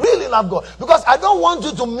God, really love God. Because I don't want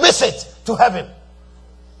you to miss it to heaven.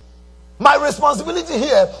 My responsibility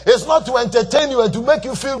here is not to entertain you and to make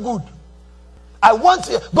you feel good.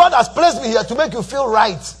 God has placed me here to make you feel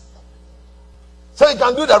right. So you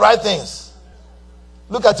can do the right things.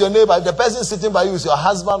 Look at your neighbor. If the person sitting by you is your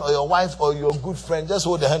husband or your wife or your good friend, just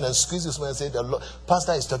hold the hand and squeeze this one and say, the Lord,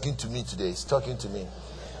 Pastor is talking to me today. He's talking to me.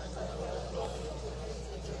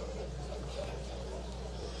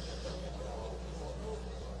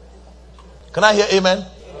 Can I hear amen?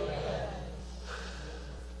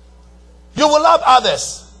 You will love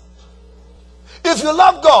others. If you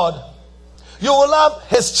love God, you will love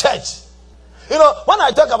his church. When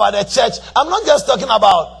I talk about the church, I'm not just talking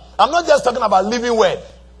about living word.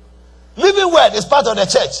 Living word is part of the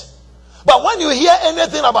church. But when you hear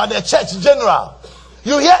anything about the church in general,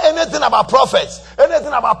 you hear anything about prophets,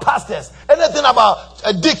 anything about pastors, anything about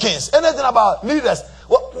deacons, anything about leaders,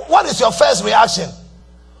 what is your first reaction?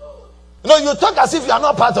 You talk as if you are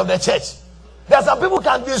not part of the church. There are some people who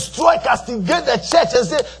can destroy, castigate the church and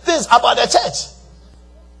say things about the church.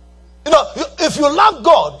 If you love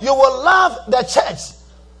God, you will love the church.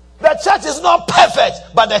 The church is not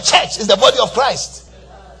perfect, but the church is the body of Christ.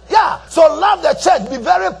 Yeah, so love the church. Be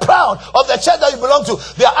very proud of the church that you belong to.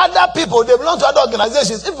 There are other people, they belong to other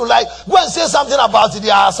organizations. If you like, go and say something about it.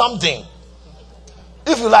 There are something.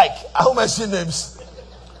 If you like, I won't mention names.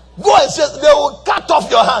 Go and say, they will cut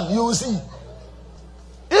off your hand. You will see.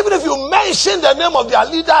 Even if you mention the name of their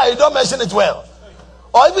leader, you don't mention it well.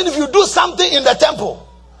 Or even if you do something in the temple.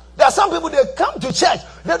 There are some people, they come to church.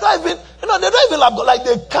 They don't even love God. Like,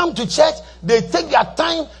 they come to church, they take their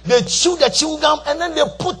time, they chew the chewing gum, and then they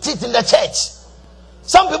put it in the church.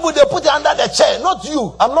 Some people, they put it under the chair. Not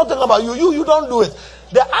you. I'm not talking about you. You don't do it.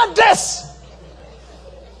 The others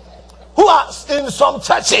who are in some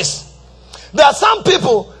churches, there are some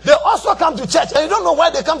people, they also come to church, and you don't know why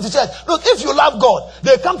they come to church. Look, if you love God,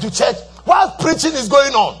 they come to church while preaching is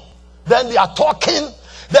going on. Then they are talking.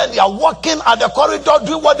 Then they are walking at the corridor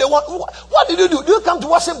doing what they want. What did you do? Do you come to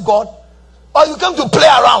worship God? Or you come to play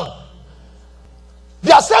around?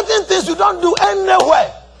 There are certain things you don't do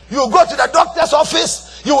anywhere. You go to the doctor's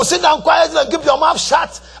office, you will sit down quietly and keep your mouth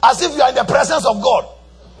shut as if you are in the presence of God.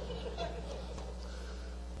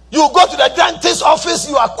 You go to the dentist's office,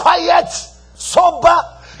 you are quiet, sober.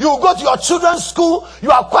 You will go to your children's school. You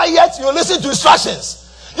are quiet. You listen to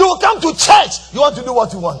instructions. You will come to church. You want to do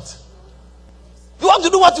what you want. You want to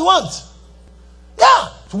do what you want. Yeah.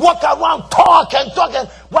 Walk around, talk and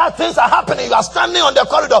while things are happening, you are standing on the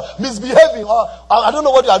corridor misbehaving, or I don't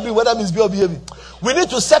know what you are doing, whether misbehaving or behaving. We need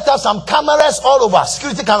to set up some cameras all over,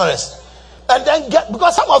 security cameras. And then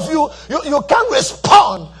because some of you can't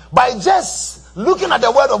respond by just looking at the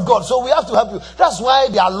word of God. So we have to help you. That's why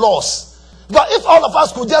there are laws. But if all of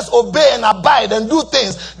us could just obey and abide and do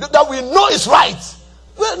things that we know is right,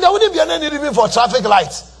 well, there wouldn't be any need even for traffic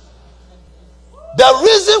lights. The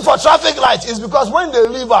reason for traffic light is because when they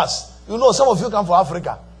leave us, some of you come from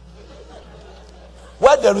Africa,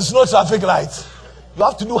 where there is no traffic light, you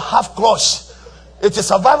have to do half clutch. It is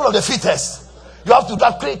survival of the fittest. You have to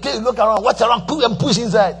look around, watch around, pull and push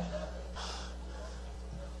inside.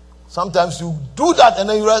 Sometimes you do that and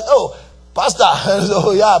then you realize, oh, pastor,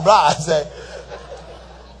 oh yeah, brah. I say,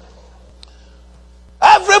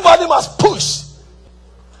 everybody must push.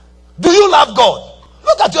 Do you love God?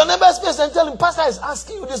 Look at your neighbor's face and tell him, pastor is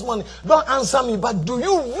asking you this morning. Don't answer me, but do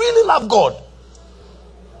you really love God?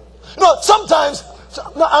 Sometimes,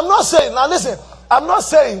 I'm not saying, now listen, I'm not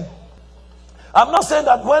saying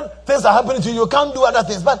that when things are happening to you, you can't do other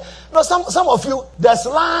things. But some of you, the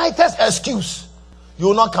slightest excuse, you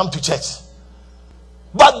will not come to church.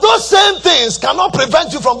 But those same things cannot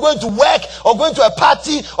prevent you from going to work or going to a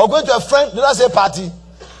party or going to a friend. Did I say party?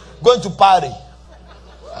 Going to party.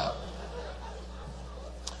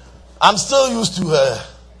 I'm still used to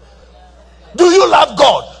do you love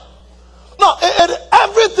God? No,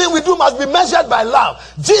 everything we do must be measured by love.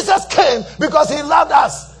 Jesus came because he loved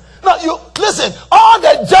us. Now you listen, all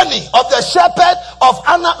the journey of the shepherd of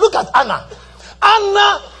Anna. Look at Anna.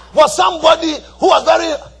 Anna was somebody who was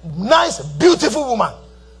very nice, beautiful woman.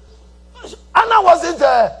 Anna wasn't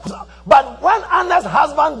but when Anna's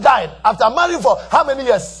husband died after marrying for how many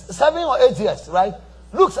years? 7 or 8 years, right?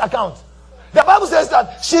 Luke's account. The Bible says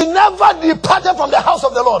that she never departed from the house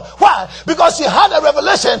of the Lord. Why? Because she had a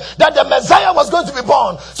revelation that the Messiah was going to be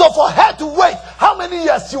born. So for her to wait, how many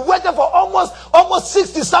years? She waited for almost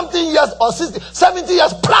 60 something years or 70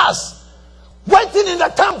 years plus. Waiting in the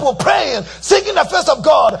temple, praying, seeking the face of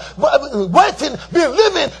God, waiting,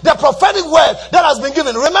 believing the prophetic word that has been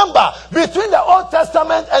given. Remember, between the Old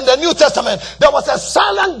Testament and the New Testament, there was a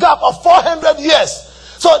silent gap of 400 years.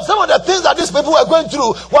 So some of the things that these people were going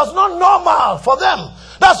through was not normal for them.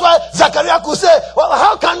 That's why Zechariah could say, well,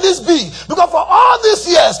 how can this be? Because for all these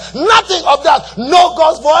years, nothing of that. No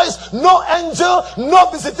God's voice, no angel, no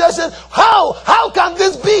visitation. How can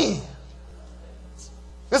this be?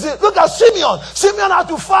 You see, look at Simeon. Simeon had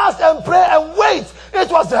to fast and pray and wait.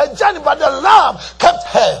 It was her journey, but the love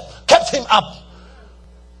kept him up.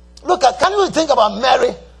 Can you think about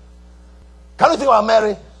Mary? Can you think about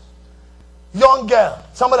Mary? Young girl,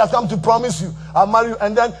 somebody has come to promise you, I'll marry you,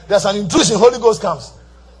 and then there's an intrusion, Holy Ghost comes.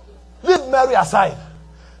 Leave Mary aside.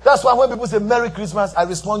 That's why when people say Merry Christmas, I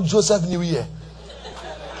respond Joseph New Year.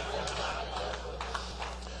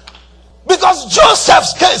 Because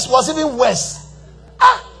Joseph's case was even worse.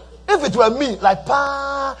 If it were me, like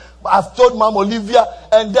I've told Mom Olivia,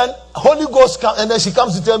 and then Holy Ghost comes, and then she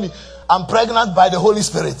comes to tell me, I'm pregnant by the Holy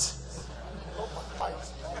Spirit.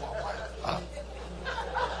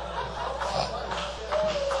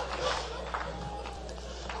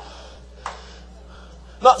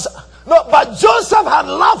 No, but Joseph had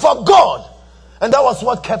love for God, and that was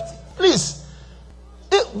what kept him. Please,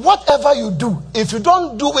 whatever you do, if you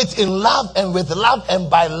don't do it in love and with love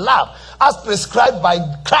and by love, as prescribed by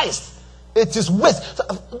Christ, it is waste.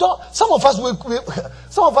 Some of us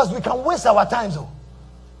we can waste our time, though.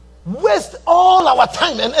 Waste all our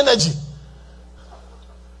time and energy.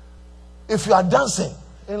 If you are dancing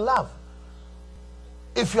in love,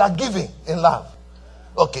 if you are giving in love,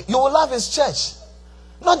 okay, you will love His church.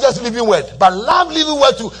 Not just living word, but love living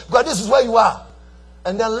word too. Because this is where you are.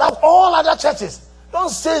 And then love all other churches.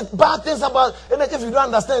 Don't say bad things about anything. If you don't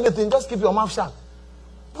understand anything, just keep your mouth shut.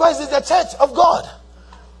 Because it's the church of God.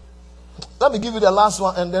 Let me give you the last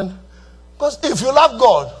one and then. Because if you love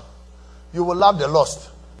God, you will love the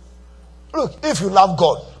lost. Look, if you love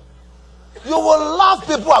God, you will love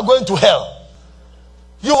people who are going to hell.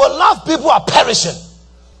 You will love people who are perishing.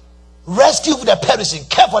 Rescue the perishing.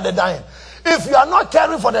 Care for the dying. If you are not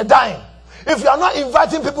caring for the dying, if you are not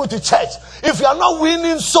inviting people to church, if you are not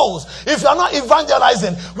winning souls, if you are not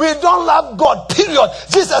evangelizing, we don't love God, period.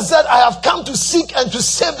 Jesus said, I have come to seek and to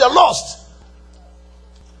save the lost.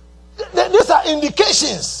 These are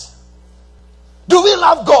indications. Do we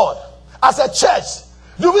love God as a church?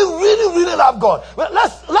 Do we really, really love God? Well,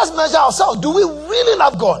 let's measure ourselves. Do we really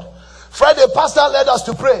love God? Friday, pastor led us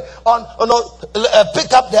to pray on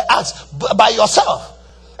pick up the axe by yourself,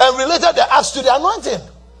 and related the axe to the anointing.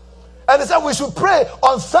 And he said we should pray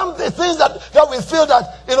on some things that we feel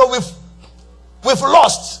that we've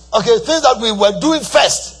lost. Okay, things that we were doing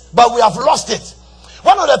first, but we have lost it.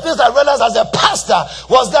 One of the things I realized as a pastor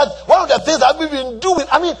was that one of the things that we've been doing,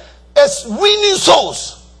 is winning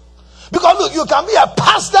souls. Because look, you can be a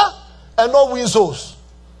pastor and not win souls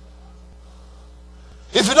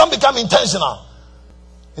if you don't become intentional.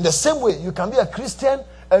 In the same way, you can be a Christian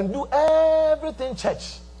and do everything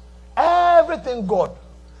church, everything God,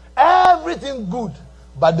 everything good,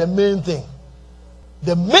 but the main thing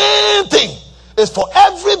is for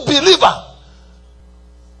every believer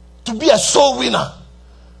to be a soul winner.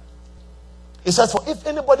 It says, for if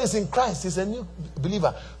anybody is in Christ, he's a new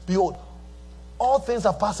believer. Behold, all things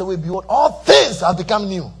have passed away. Behold, all things have become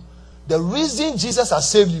new. The reason Jesus has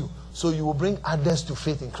saved you, so you will bring others to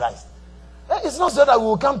faith in Christ. It's not so that we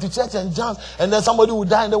will come to church and dance, and then somebody will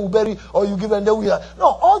die and then we'll bury, or you give and then we are. No,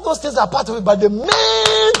 all those things are part of it. But the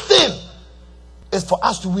main thing is for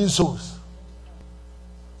us to win souls.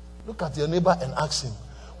 Look at your neighbor and ask him,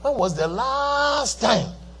 when was the last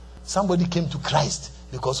time somebody came to Christ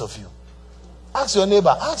because of you? Ask your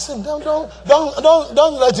neighbor. Ask him. Don't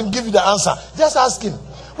let him give you the answer. Just ask him.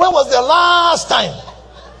 When was the last time?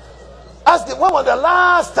 Ask him. When was the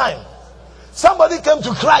last time somebody came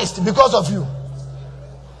to Christ because of you?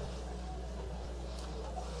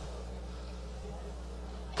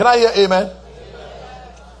 Can I hear amen?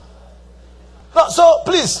 No, so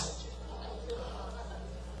please.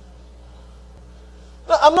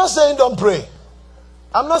 No, I'm not saying don't pray.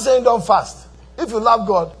 I'm not saying don't fast. If you love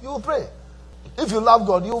God, you will pray. If you love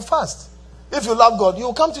God, you will fast. If you love God, you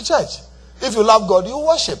will come to church. If you love God, you will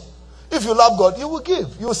worship. If you love God, you will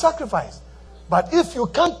give. You will sacrifice. But if you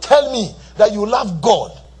can't tell me that you love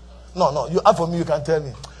God, for me you can tell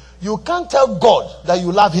me. You can't tell God that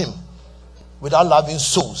you love him without loving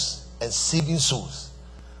souls and saving souls.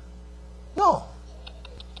 No.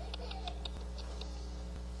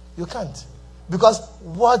 You can't. Because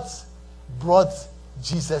what brought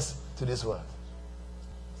Jesus to this world?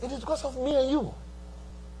 It is because of me and you.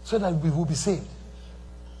 So that we will be saved.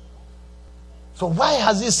 So why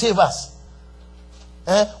has he saved us?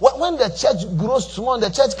 When the church grows strong, the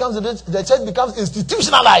church becomes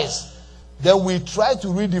institutionalized. Then we try to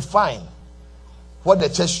redefine what the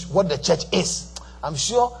church is. I'm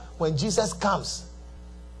sure when Jesus comes,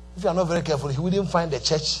 if you are not very careful, he wouldn't find the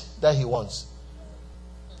church that he wants.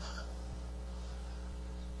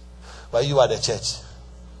 But you are the church.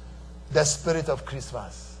 The spirit of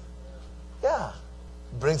Christmas. Yeah.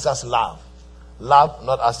 Brings us love. Love,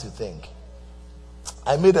 not as you think.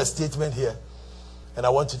 I made a statement here, and I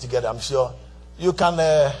want you to get it. I'm sure you can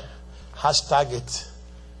hashtag it,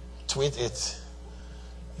 tweet it,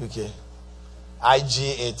 okay,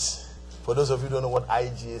 IG it. For those of you who don't know what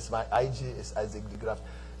IG is, my IG is Isaac De-Graft.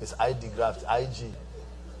 It's De-Graft, IG.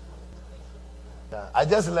 Yeah, I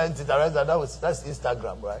just learned it. That's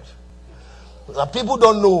Instagram, right? People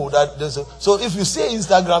don't know that. So if you say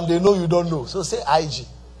Instagram, they know you don't know. So say IG.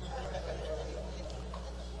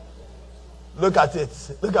 Look at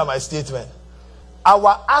it. Look at my statement.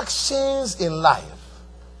 Our actions in life.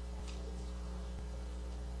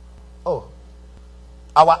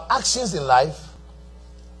 Our actions in life,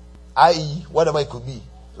 i.e., whatever it could be,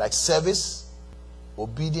 like service,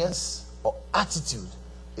 obedience, or attitude,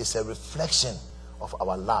 is a reflection of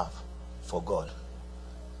our love for God.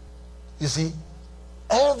 You see,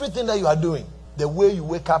 everything that you are doing, the way you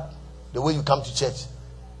wake up, the way you come to church,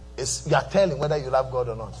 you are telling whether you love God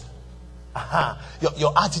or not.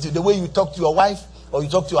 Your attitude, the way you talk to your wife or you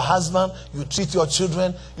talk to your husband, you treat your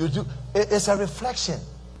children, it's a reflection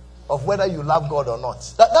of whether you love God or not.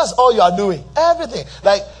 That's all you are doing. Everything.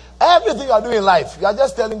 Like everything you are doing in life, you are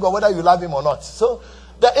just telling God whether you love him or not. So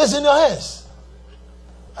that is in your hands.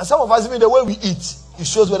 And some of us, even the way we eat, it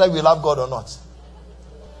shows whether we love God or not.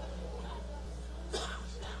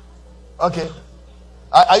 Okay.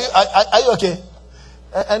 Are you okay?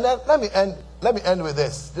 And then let me end with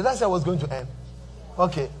this. Did I say I was going to end?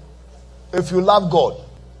 Okay. If you love God,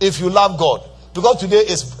 because today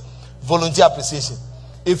is volunteer appreciation.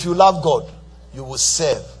 If you love God, you will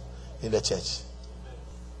serve in the church.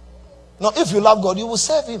 No, if you love God, you will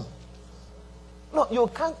serve him. No, you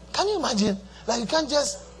can't. Can you imagine? Like you can't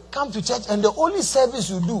just come to church and the only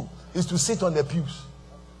service you do is to sit on the pews.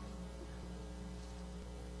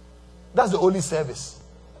 That's the only service.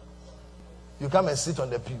 You come and sit on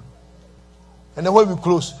the pew. And then when we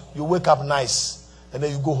close, you wake up nice. And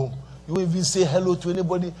then you go home. You won't even say hello to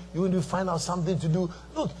anybody. You won't even find out something to do.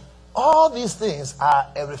 Look, All these things are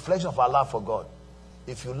a reflection of our love for God.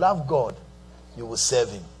 If you love God, you will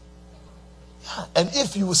serve him. Yeah. And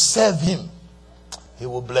if you serve him, he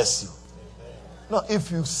will bless you. No,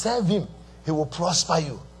 if you serve him, he will prosper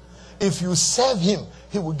you. If you serve him,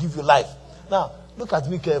 he will give you life. Now, look at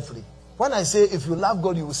me carefully. When I say if you love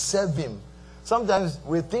God, you will serve him, sometimes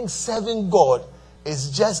we think serving God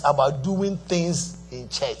is just about doing things in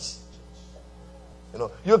church. You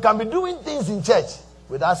know, you can be doing things in church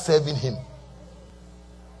without serving him.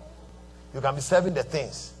 You can be serving the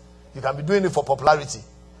things. You can be doing it for popularity.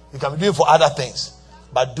 You can be doing it for other things.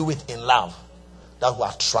 But do it in love. That will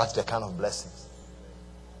attract the kind of blessings.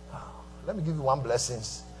 Let me give you one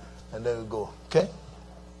blessings and then we go. Okay?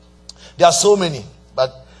 There are so many,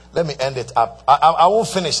 but let me end it up. I won't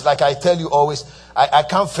finish. Like I tell you always, I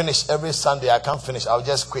can't finish every Sunday. I can't finish. I'll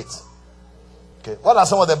just quit. Okay? What are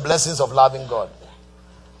some of the blessings of loving God?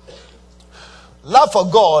 Love for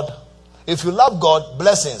God. If you love God,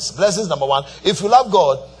 blessings. Blessings number one. If you love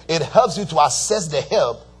God, it helps you to access the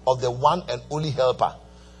help of the one and only helper.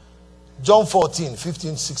 John 14,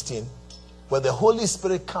 15, 16. When the Holy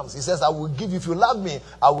Spirit comes, he says, I will give you, if you love me,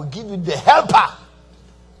 I will give you the helper.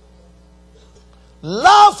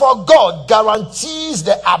 Love for God guarantees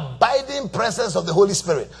the abiding presence of the Holy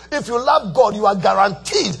Spirit. If you love God, you are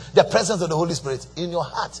guaranteed the presence of the Holy Spirit in your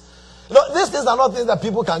heart. You know, these things are not things that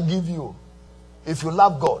people can give you. If you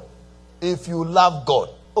love God, if you love God,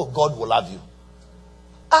 oh, God will love you.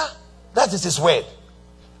 That is his word.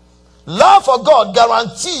 Love for God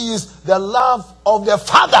guarantees the love of the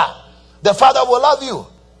Father. The Father will love you.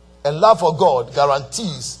 And love for God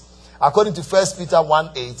guarantees, according to 1 Peter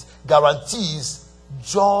 1:8, guarantees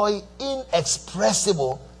joy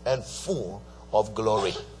inexpressible and full of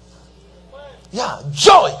glory. Yeah,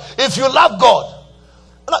 joy. If you love God.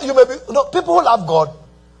 You may be, people who love God,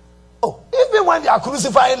 even when they are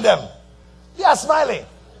crucifying them, they are smiling.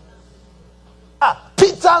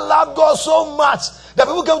 Peter loved God so much that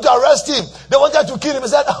people came to arrest him. They wanted to kill him. He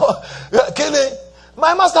said, kill him.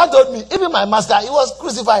 My master told me, even my master, he was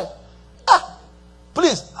crucified.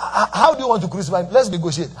 Please, how do you want to crucify him? Let's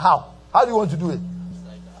negotiate. How? How do you want to do it?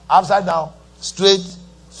 Upside down, straight,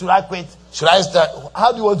 should I quit? Should I start?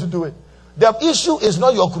 How do you want to do it? The issue is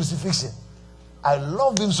not your crucifixion. I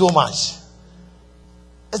love him so much.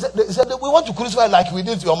 He said, we want to crucify like we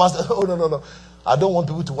did to your master. Oh, no. I don't want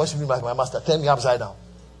people to worship me like my master. Turn me upside down.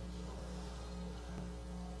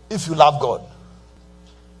 If you love God,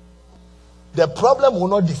 the problem will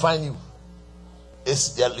not define you.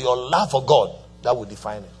 It's your love for God that will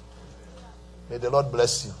define it. May the Lord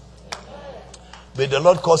bless you. May the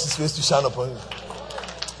Lord cause his face to shine upon you.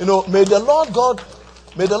 May the Lord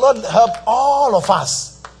help all of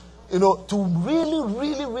us, to really,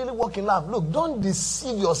 really, really walk in love. Look, don't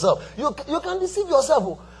deceive yourself. You can deceive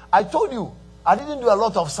yourself. I told you, I didn't do a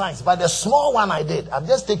lot of science, but the small one I did, I've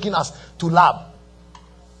just taken us to lab.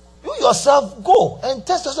 You yourself go and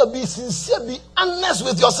test yourself. Be sincere. Be honest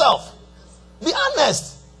with yourself. Be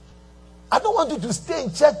honest. I don't want you to stay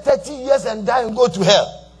in church 30 years and die and go to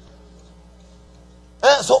hell.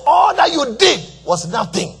 So all that you did was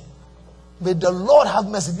nothing. May the Lord have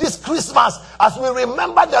mercy. This Christmas, as we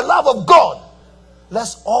remember the love of God,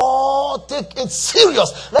 let's all take it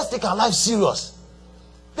serious. Let's take our life serious.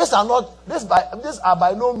 These are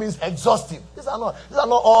by no means exhaustive. These are not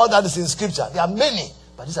all that is in Scripture. There are many.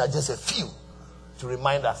 But these are just a few to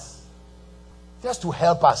remind us, just to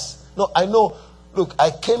help us. No, I know. Look,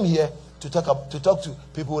 I came here to talk to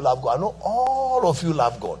people who love God. I know all of you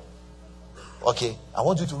love God. Okay, I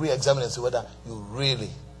want you to re-examine and see whether you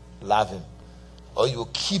really love him, or you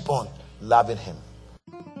keep on loving him.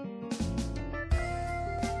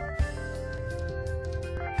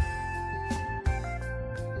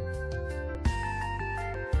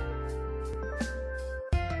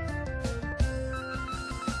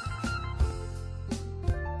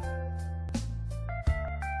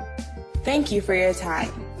 Thank you for your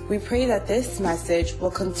time. We pray that this message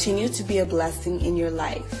will continue to be a blessing in your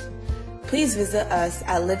life. Please visit us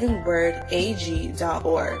at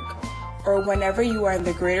livingwordag.org or whenever you are in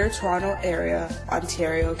the Greater Toronto Area,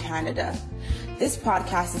 Ontario, Canada. This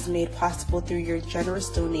podcast is made possible through your generous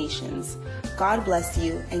donations. God bless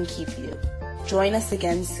you and keep you. Join us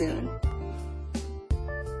again soon.